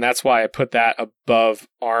you. And that's why I put that above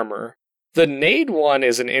armor. The nade one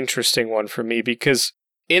is an interesting one for me because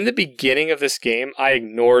in the beginning of this game, I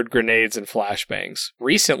ignored grenades and flashbangs.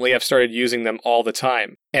 Recently, I've started using them all the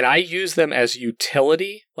time. And I use them as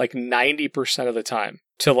utility like 90% of the time,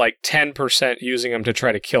 to like 10% using them to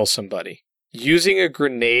try to kill somebody. Using a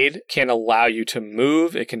grenade can allow you to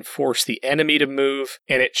move, it can force the enemy to move,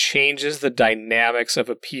 and it changes the dynamics of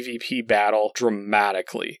a PvP battle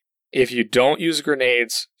dramatically. If you don't use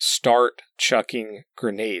grenades, start chucking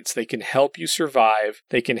grenades. They can help you survive.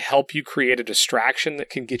 They can help you create a distraction that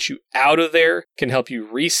can get you out of there, can help you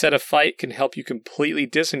reset a fight, can help you completely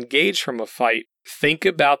disengage from a fight. Think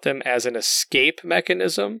about them as an escape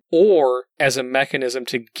mechanism or as a mechanism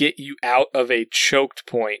to get you out of a choked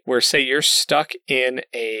point where, say, you're stuck in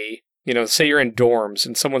say you're in dorms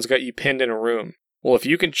and someone's got you pinned in a room. Well, if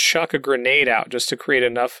you can chuck a grenade out just to create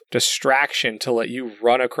enough distraction to let you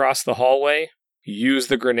run across the hallway, use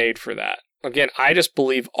the grenade for that. Again, I just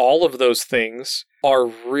believe all of those things are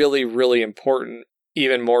really, really important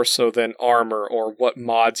even more so than armor or what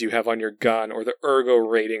mods you have on your gun or the ergo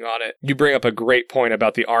rating on it. You bring up a great point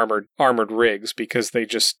about the armored rigs because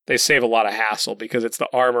they save a lot of hassle because it's the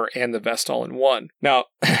armor and the vest all in one. Now,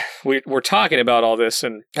 we're talking about all this,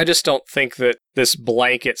 and I just don't think that this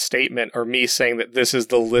blanket statement or me saying that this is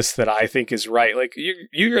the list that I think is right. Like,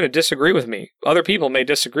 you're going to disagree with me. Other people may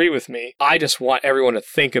disagree with me. I just want everyone to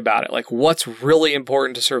think about it. Like, what's really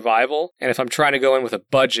important to survival? And if I'm trying to go in with a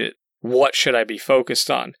budget, what should I be focused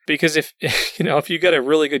on? Because if you got a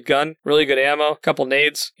really good gun, really good ammo, a couple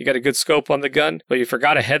nades, you got a good scope on the gun, but you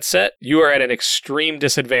forgot a headset, you are at an extreme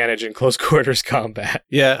disadvantage in close quarters combat.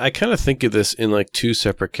 Yeah, I kind of think of this in like two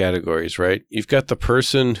separate categories, right? You've got the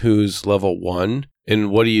person who's level 1, and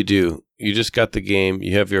what do? You just got the game,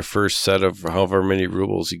 you have your first set of however many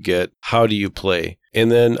rubles you get. How do you play?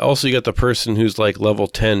 And then also you got the person who's like level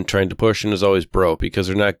 10 trying to push and is always broke because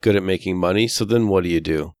they're not good at making money. So then what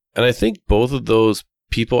do? And I think both of those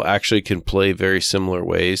people actually can play very similar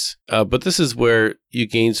ways. But this is where you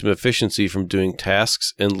gain some efficiency from doing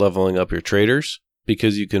tasks and leveling up your traders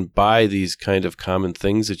because you can buy these kind of common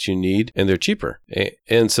things that you need and they're cheaper.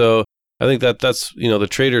 And so I think that's, the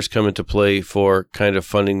traders come into play for kind of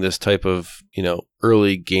funding this type of,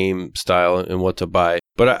 early game style and what to buy.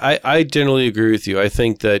 But I generally agree with you. I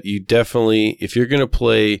think that you definitely, if you're going to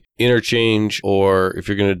play interchange or if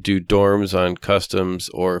you're going to do dorms on customs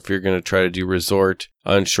or if you're going to try to do resort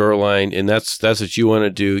on shoreline and that's what you want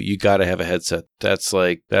to do, you got to have a headset. That's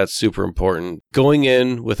super important. Going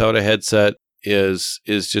in without a headset is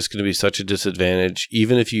just going to be such a disadvantage.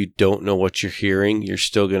 Even if you don't know what you're hearing, you're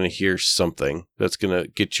still going to hear something that's going to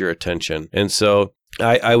get your attention. And so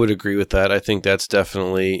I would agree with that. I think that's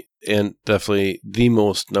definitely the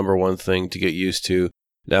most number one thing to get used to.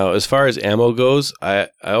 Now, as far as ammo goes, I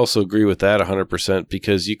also agree with that 100%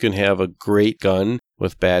 because you can have a great gun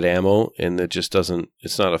with bad ammo and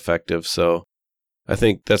it's not effective. So I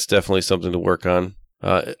think that's definitely something to work on,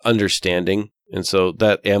 understanding. And so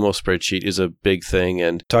that ammo spreadsheet is a big thing.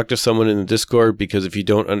 And talk to someone in the Discord because if you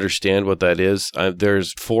don't understand what that is,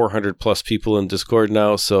 there's 400 plus people in Discord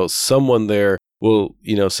now. So someone there will,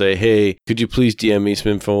 say, hey, could you please DM me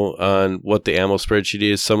some info on what the ammo spreadsheet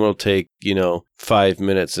is? Someone will take, 5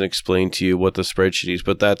 minutes and explain to you what the spreadsheet is.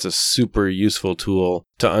 But that's a super useful tool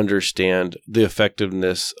to understand the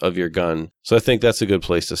effectiveness of your gun. So I think that's a good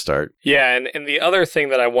place to start. Yeah, and the other thing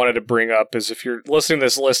that I wanted to bring up is if you're listening to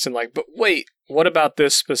this list and like, but wait, what about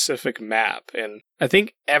this specific map? And I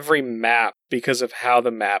think every map, because of how the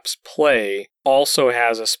maps play, also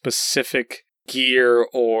has a specific gear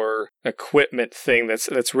or equipment thing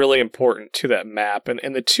that's really important to that map.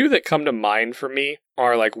 And the two that come to mind for me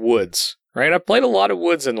are like woods, right? I've played a lot of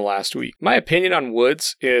woods in the last week. My opinion on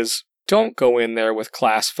woods is don't go in there with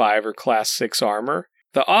class 5 or class 6 armor.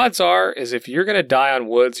 The odds are is if you're going to die on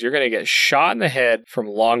woods, you're going to get shot in the head from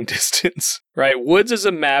long distance, right? Woods is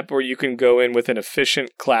a map where you can go in with an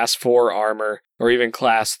efficient class 4 armor or even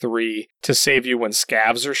class 3 to save you when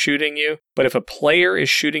scavs are shooting you. But if a player is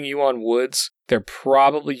shooting you on woods, they're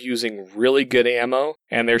probably using really good ammo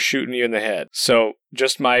and they're shooting you in the head. So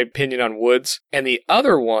just my opinion on woods. And the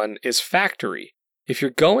other one is factory. If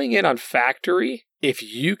you're going in on factory, if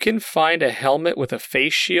you can find a helmet with a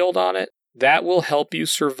face shield on it, that will help you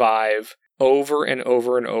survive over and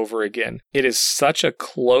over and over again. It is such a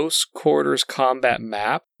close quarters combat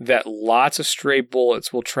map that lots of stray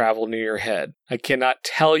bullets will travel near your head. I cannot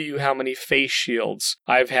tell you how many face shields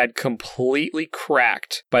I've had completely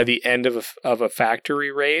cracked by the end of a factory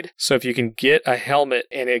raid. So if you can get a helmet,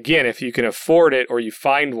 and again, if you can afford it or you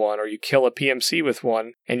find one or you kill a PMC with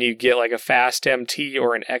one and you get like a fast MT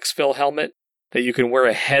or an exfil helmet, that you can wear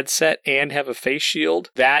a headset and have a face shield,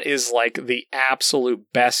 that is like the absolute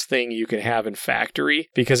best thing you can have in factory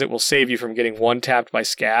because it will save you from getting one-tapped by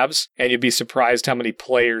scavs, and you'd be surprised how many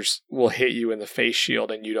players will hit you in the face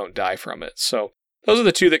shield and you don't die from it. So those are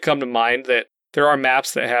the two that come to mind. That there are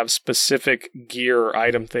maps that have specific gear or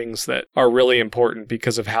item things that are really important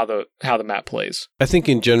because of how the map plays. I think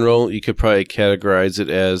in general, you could probably categorize it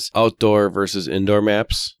as outdoor versus indoor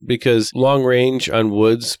maps because long range on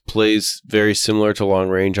woods plays very similar to long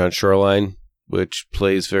range on shoreline, which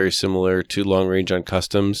plays very similar to long range on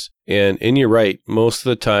customs. And you're right, most of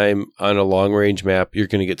the time on a long range map, you're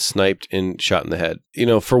going to get sniped and shot in the head.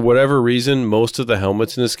 For whatever reason, most of the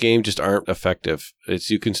helmets in this game just aren't effective.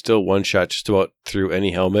 You can still one-shot just about through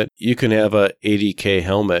any helmet. You can have a 80k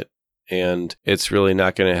helmet, and it's really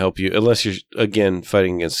not going to help you unless you're, again,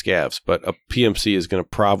 fighting against scavs. But a PMC is going to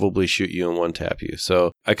probably shoot you and one-tap you.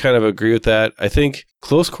 So I kind of agree with that. I think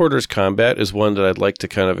Close quarters combat is one that I'd like to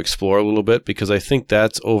kind of explore a little bit because I think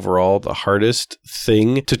that's overall the hardest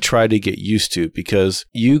thing to try to get used to, because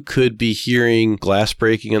you could be hearing glass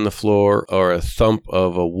breaking on the floor or a thump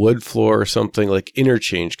of a wood floor or something. Like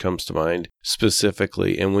interchange comes to mind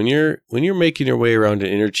specifically. And when you're making your way around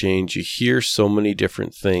an interchange, you hear so many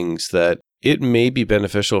different things that it may be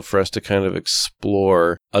beneficial for us to kind of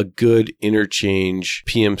explore a good interchange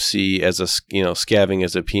PMC as a, scavving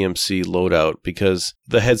as a PMC loadout, because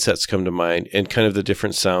the headsets come to mind and kind of the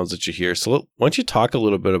different sounds that you hear. So why don't you talk a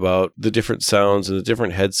little bit about the different sounds and the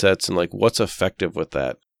different headsets and like what's effective with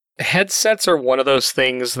that? Headsets are one of those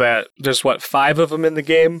things that there's 5 of them in the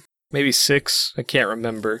game? Maybe 6? I can't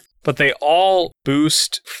remember. But they all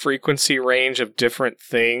boost frequency range of different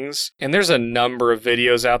things. And there's a number of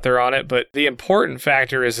videos out there on it, but the important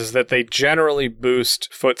factor is that they generally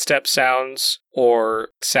boost footstep sounds or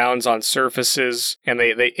sounds on surfaces, and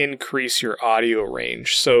they increase your audio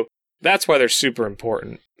range. So that's why they're super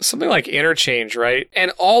important. Something like interchange, right?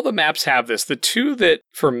 And all the maps have this. The two that,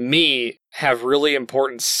 for me, have really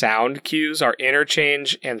important sound cues are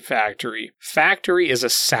interchange and factory. Factory is a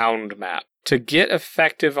sound map. To get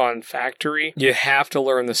effective on factory, you have to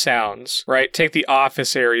learn the sounds, right? Take the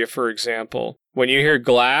office area, for example. When you hear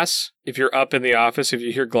glass, if you're up in the office, if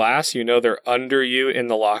you hear glass, you know they're under you in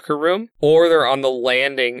the locker room, or they're on the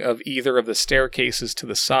landing of either of the staircases to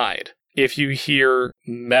the side. If you hear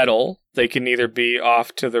metal, they can either be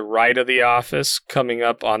off to the right of the office, coming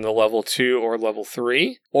up on the level 2 or level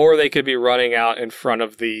 3, or they could be running out in front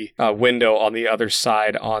of the window on the other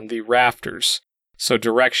side on the rafters. So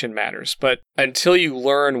direction matters. But until you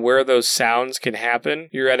learn where those sounds can happen,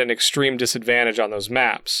 you're at an extreme disadvantage on those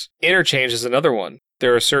maps. Interchange is another one.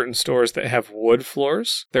 There are certain stores that have wood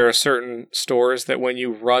floors. There are certain stores that when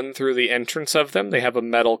you run through the entrance of them, they have a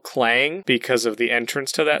metal clang because of the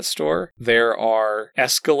entrance to that store. There are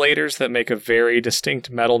escalators that make a very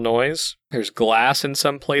distinct metal noise. There's glass in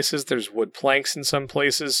some places. There's wood planks in some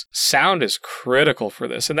places. Sound is critical for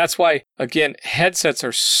this. And that's why, again, headsets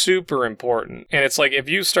are super important. And it's like if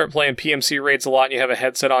you start playing PMC raids a lot and you have a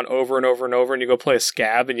headset on over and over and over and you go play a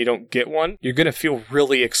scav and you don't get one, you're going to feel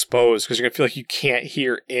really exposed because you're going to feel like you can't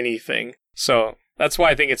hear anything. So that's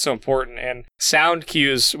why I think it's so important. And sound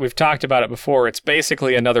cues, we've talked about it before. It's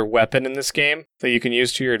basically another weapon in this game that you can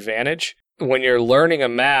use to your advantage. When you're learning a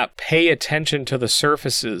map, pay attention to the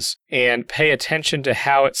surfaces and pay attention to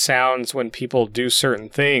how it sounds when people do certain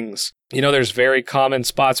things. There's very common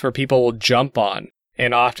spots where people will jump on,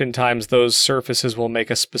 and oftentimes those surfaces will make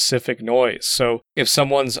a specific noise. So if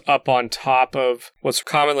someone's up on top of what's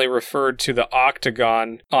commonly referred to the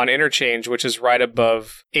octagon on interchange, which is right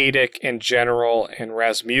above Adic and General and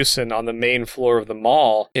Rasmussen on the main floor of the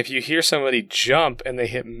mall, if you hear somebody jump and they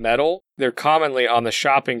hit metal, they're commonly on the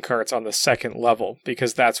shopping carts on the second level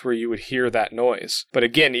because that's where you would hear that noise. But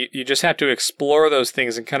again, you just have to explore those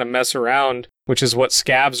things and kind of mess around, which is what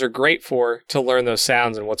scavs are great for, to learn those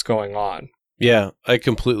sounds and what's going on. Yeah, I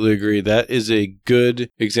completely agree. That is a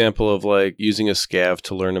good example of like using a scav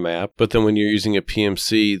to learn a map. But then when you're using a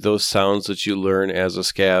PMC, those sounds that you learn as a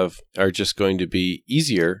scav are just going to be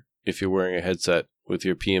easier if you're wearing a headset with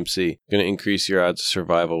your PMC. Going to increase your odds of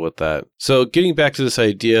survival with that. So getting back to this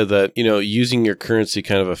idea that, using your currency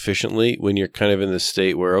kind of efficiently when you're kind of in this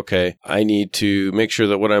state where, okay, I need to make sure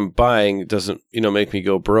that what I'm buying doesn't, make me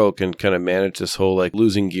go broke, and kind of manage this whole like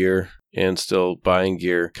losing gear and still buying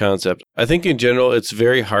gear concept. I think in general, it's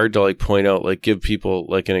very hard to point out, give people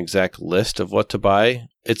an exact list of what to buy.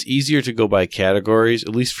 It's easier to go by categories,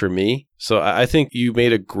 at least for me. So I think you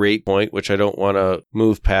made a great point, which I don't want to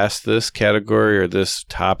move past this category or this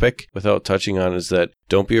topic without touching on, is that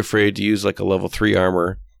don't be afraid to use a level 3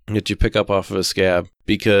 armor that you pick up off of a scab,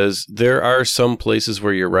 because there are some places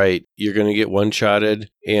where you're right. You're going to get one-shotted,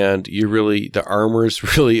 and the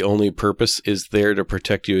armor's really only purpose is there to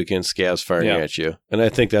protect you against scabs firing at you. And I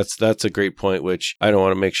think that's a great point, which I don't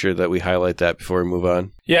want to make sure that we highlight that before we move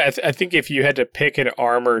on. Yeah, I think if you had to pick an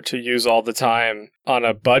armor to use all the time on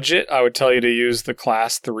a budget, I would tell you to use the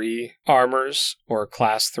Class 3 armors or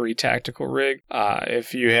Class 3 tactical rig.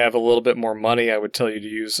 If you have a little bit more money, I would tell you to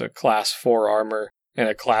use a Class 4 armor and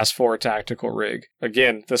a Class 4 tactical rig.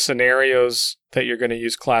 Again, the scenarios that you're going to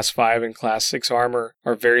use Class 5 and Class 6 armor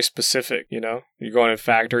are very specific, You're going in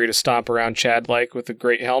factory to stomp around Chad-like with a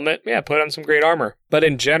great helmet. Yeah, put on some great armor. But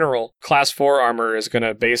in general, Class 4 armor is going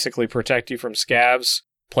to basically protect you from scavs,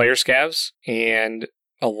 player scavs, and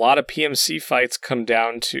a lot of PMC fights come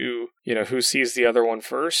down to, who sees the other one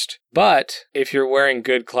first. But if you're wearing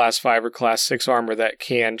good Class 5 or Class 6 armor, that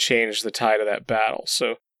can change the tide of that battle.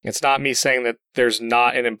 So It's not me saying that there's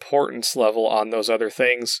not an importance level on those other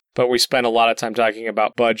things, but we spend a lot of time talking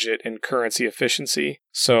about budget and currency efficiency.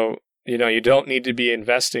 So, you don't need to be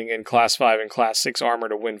investing in Class 5 and Class 6 armor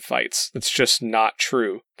to win fights. That's just not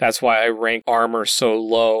true. That's why I rank armor so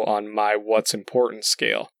low on my what's important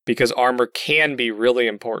scale, because armor can be really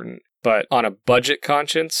important, but on a budget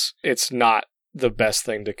conscience, it's not the best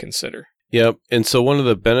thing to consider. Yep. And so one of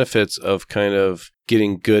the benefits of kind of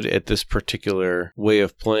getting good at this particular way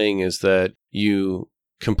of playing is that you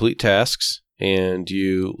complete tasks and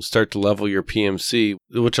you start to level your PMC,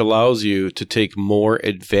 which allows you to take more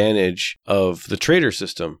advantage of the trader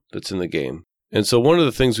system that's in the game. And so one of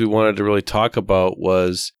the things we wanted to really talk about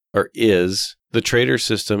is the trader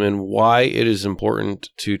system and why it is important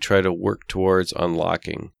to try to work towards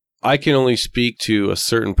unlocking. I can only speak to a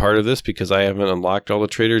certain part of this because I haven't unlocked all the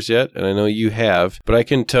traders yet, and I know you have, but I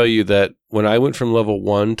can tell you that when I went from level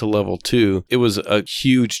 1 to level 2, it was a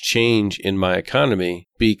huge change in my economy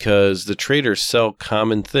because the traders sell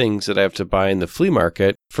common things that I have to buy in the flea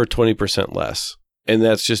market for 20% less. And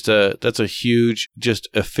that's a huge just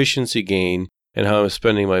efficiency gain in how I'm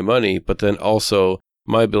spending my money, but then also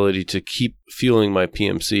my ability to keep fueling my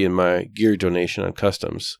PMC and my gear donation on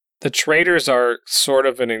customs. The traders are sort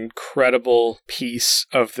of an incredible piece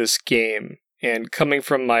of this game. And coming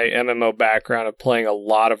from my MMO background of playing a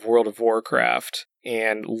lot of World of Warcraft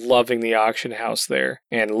and loving the auction house there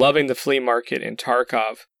and loving the flea market in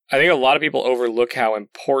Tarkov, I think a lot of people overlook how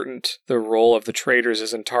important the role of the traders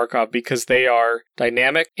is in Tarkov because they are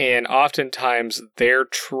dynamic and oftentimes their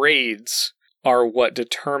trades are what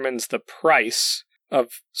determines the price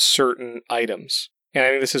of certain items. And I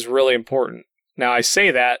think this is really important. Now, I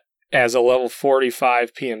say that as a level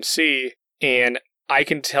 45 PMC, and I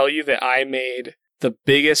can tell you that I made the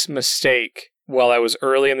biggest mistake while I was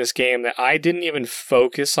early in this game that I didn't even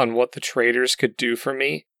focus on what the traders could do for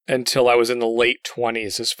me until I was in the late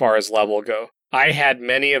 20s as far as level go. I had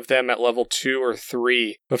many of them at level 2 or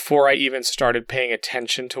 3 before I even started paying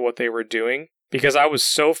attention to what they were doing because I was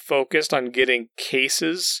so focused on getting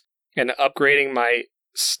cases and upgrading my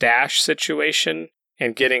stash situation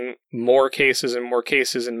and getting more cases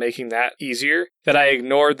and making that easier, that I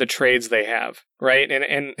ignored the trades they have, right?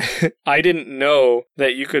 And I didn't know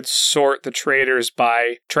that you could sort the traders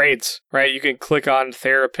by trades, right? You can click on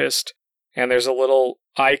Therapist, and there's a little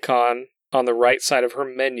icon on the right side of her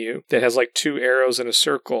menu that has like 2 arrows in a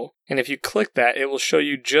circle. And if you click that, it will show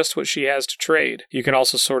you just what she has to trade. You can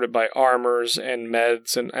also sort it by armors and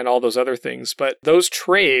meds and all those other things. But those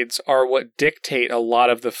trades are what dictate a lot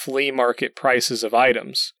of the flea market prices of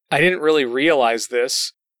items. I didn't really realize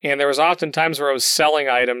this. And there was often times where I was selling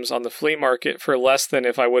items on the flea market for less than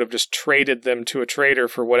if I would have just traded them to a trader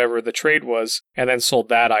for whatever the trade was and then sold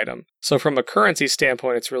that item. So from a currency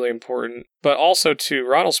standpoint, it's really important. But also to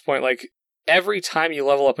Ronald's point, like, every time you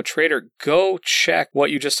level up a trader, go check what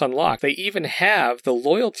you just unlocked. They even have the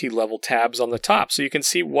loyalty level tabs on the top, so you can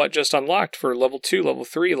see what just unlocked for level 2, level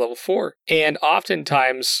 3, level 4. And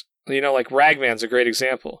oftentimes, like Ragman's a great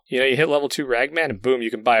example. You hit level 2 Ragman and boom, you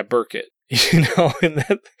can buy a Burkett.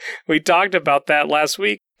 And we talked about that last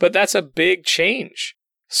week, but that's a big change.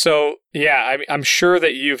 So, yeah, I'm sure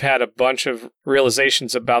that you've had a bunch of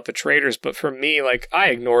realizations about the traders, but for me, like, I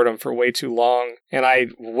ignored them for way too long, and I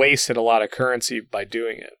wasted a lot of currency by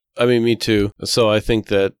doing it. I mean, me too. So I think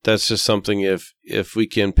that that's just something if we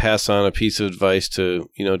can pass on a piece of advice to,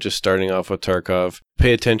 just starting off with Tarkov,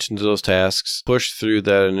 pay attention to those tasks, push through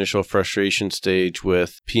that initial frustration stage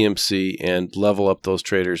with PMC and level up those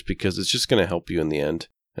traders because it's just going to help you in the end.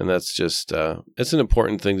 And that's just, it's an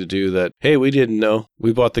important thing to do that, hey, we didn't know.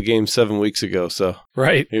 We bought the game 7 weeks ago, so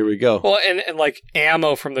right here we go. Well, and like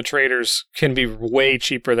ammo from the traders can be way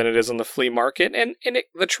cheaper than it is on the flea market. And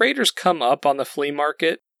the traders come up on the flea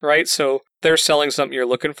market, right? So they're selling something you're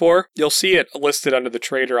looking for. You'll see it listed under the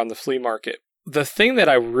trader on the flea market. The thing that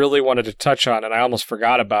I really wanted to touch on, and I almost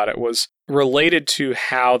forgot about it, was related to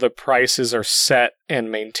how the prices are set and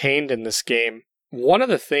maintained in this game. One of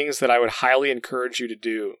the things that I would highly encourage you to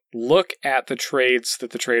do, look at the trades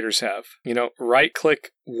that the traders have.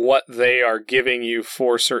 Right-click what they are giving you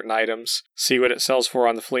for certain items, see what it sells for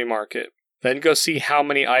on the flea market. Then go see how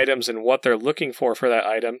many items and what they're looking for that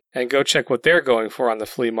item, and go check what they're going for on the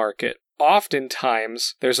flea market.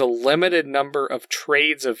 Oftentimes, there's a limited number of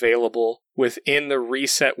trades available within the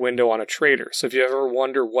reset window on a trader. So if you ever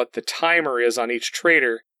wonder what the timer is on each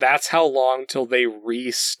trader, that's how long till they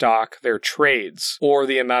restock their trades, or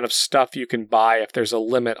the amount of stuff you can buy if there's a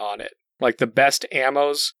limit on it. Like the best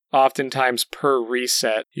ammos, oftentimes per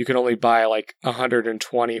reset, you can only buy like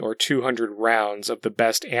 120 or 200 rounds of the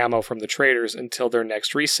best ammo from the traders until their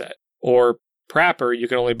next reset. Or Prapor, you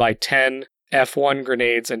can only buy 10 F1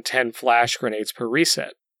 grenades and 10 flash grenades per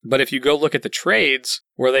reset. But if you go look at the trades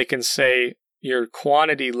where they can say your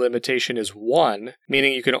quantity limitation is 1,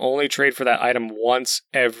 meaning you can only trade for that item once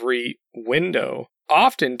every window,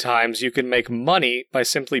 oftentimes you can make money by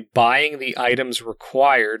simply buying the items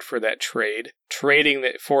required for that trade, trading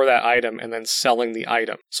for that item, and then selling the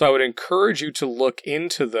item. So I would encourage you to look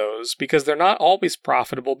into those because they're not always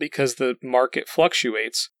profitable because the market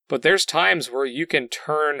fluctuates. But there's times where you can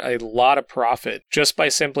turn a lot of profit just by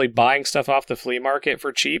simply buying stuff off the flea market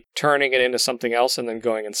for cheap, turning it into something else, and then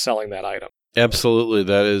going and selling that item. Absolutely.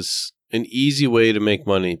 That is an easy way to make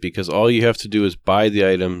money because all you have to do is buy the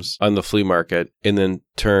items on the flea market and then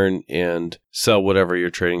turn and sell whatever you're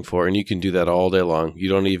trading for. And you can do that all day long. You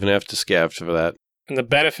don't even have to scavenge for that. And the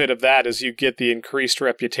benefit of that is you get the increased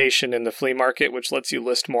reputation in the flea market, which lets you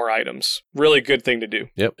list more items. Really good thing to do.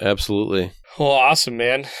 Yep, absolutely. Well, awesome,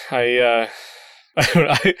 man. I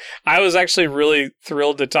was actually really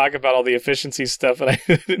thrilled to talk about all the efficiency stuff, and I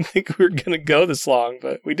didn't think we were going to go this long,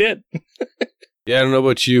 but we did. Yeah, I don't know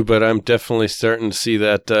about you, but I'm definitely starting to see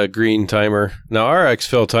that green timer. Now, our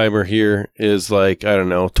exfil timer here is like,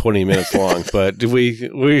 20 minutes long, but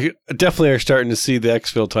we definitely are starting to see the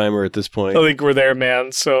exfil timer at this point. I think we're there,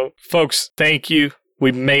 man. So, folks, thank you.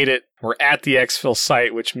 We made it. We're at the exfil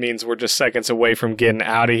site, which means we're just seconds away from getting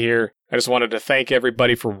out of here. I just wanted to thank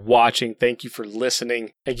everybody for watching. Thank you for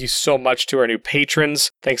listening. Thank you so much to our new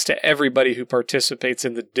patrons. Thanks to everybody who participates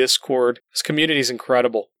in the Discord. This community is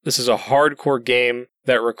incredible. This is a hardcore game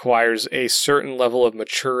that requires a certain level of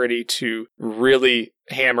maturity to really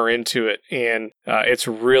hammer into it. And it's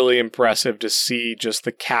really impressive to see just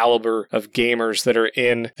the caliber of gamers that are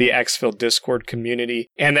in the exfil Discord community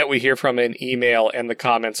and that we hear from in email and the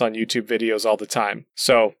comments on YouTube videos all the time.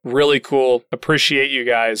 So really cool. Appreciate you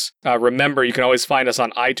guys. Remember, you can always find us on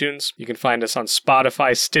iTunes. You can find us on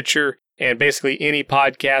Spotify, Stitcher, and basically any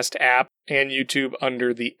podcast app and YouTube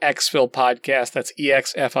under the Exfil podcast. That's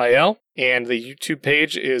EXFIL. And the YouTube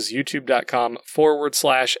page is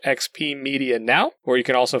youtube.com/XP Media Now, where you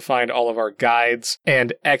can also find all of our guides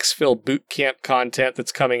and Exfil Bootcamp content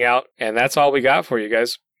that's coming out. And that's all we got for you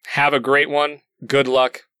guys. Have a great one. Good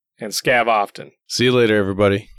luck and scav often. See you later, everybody.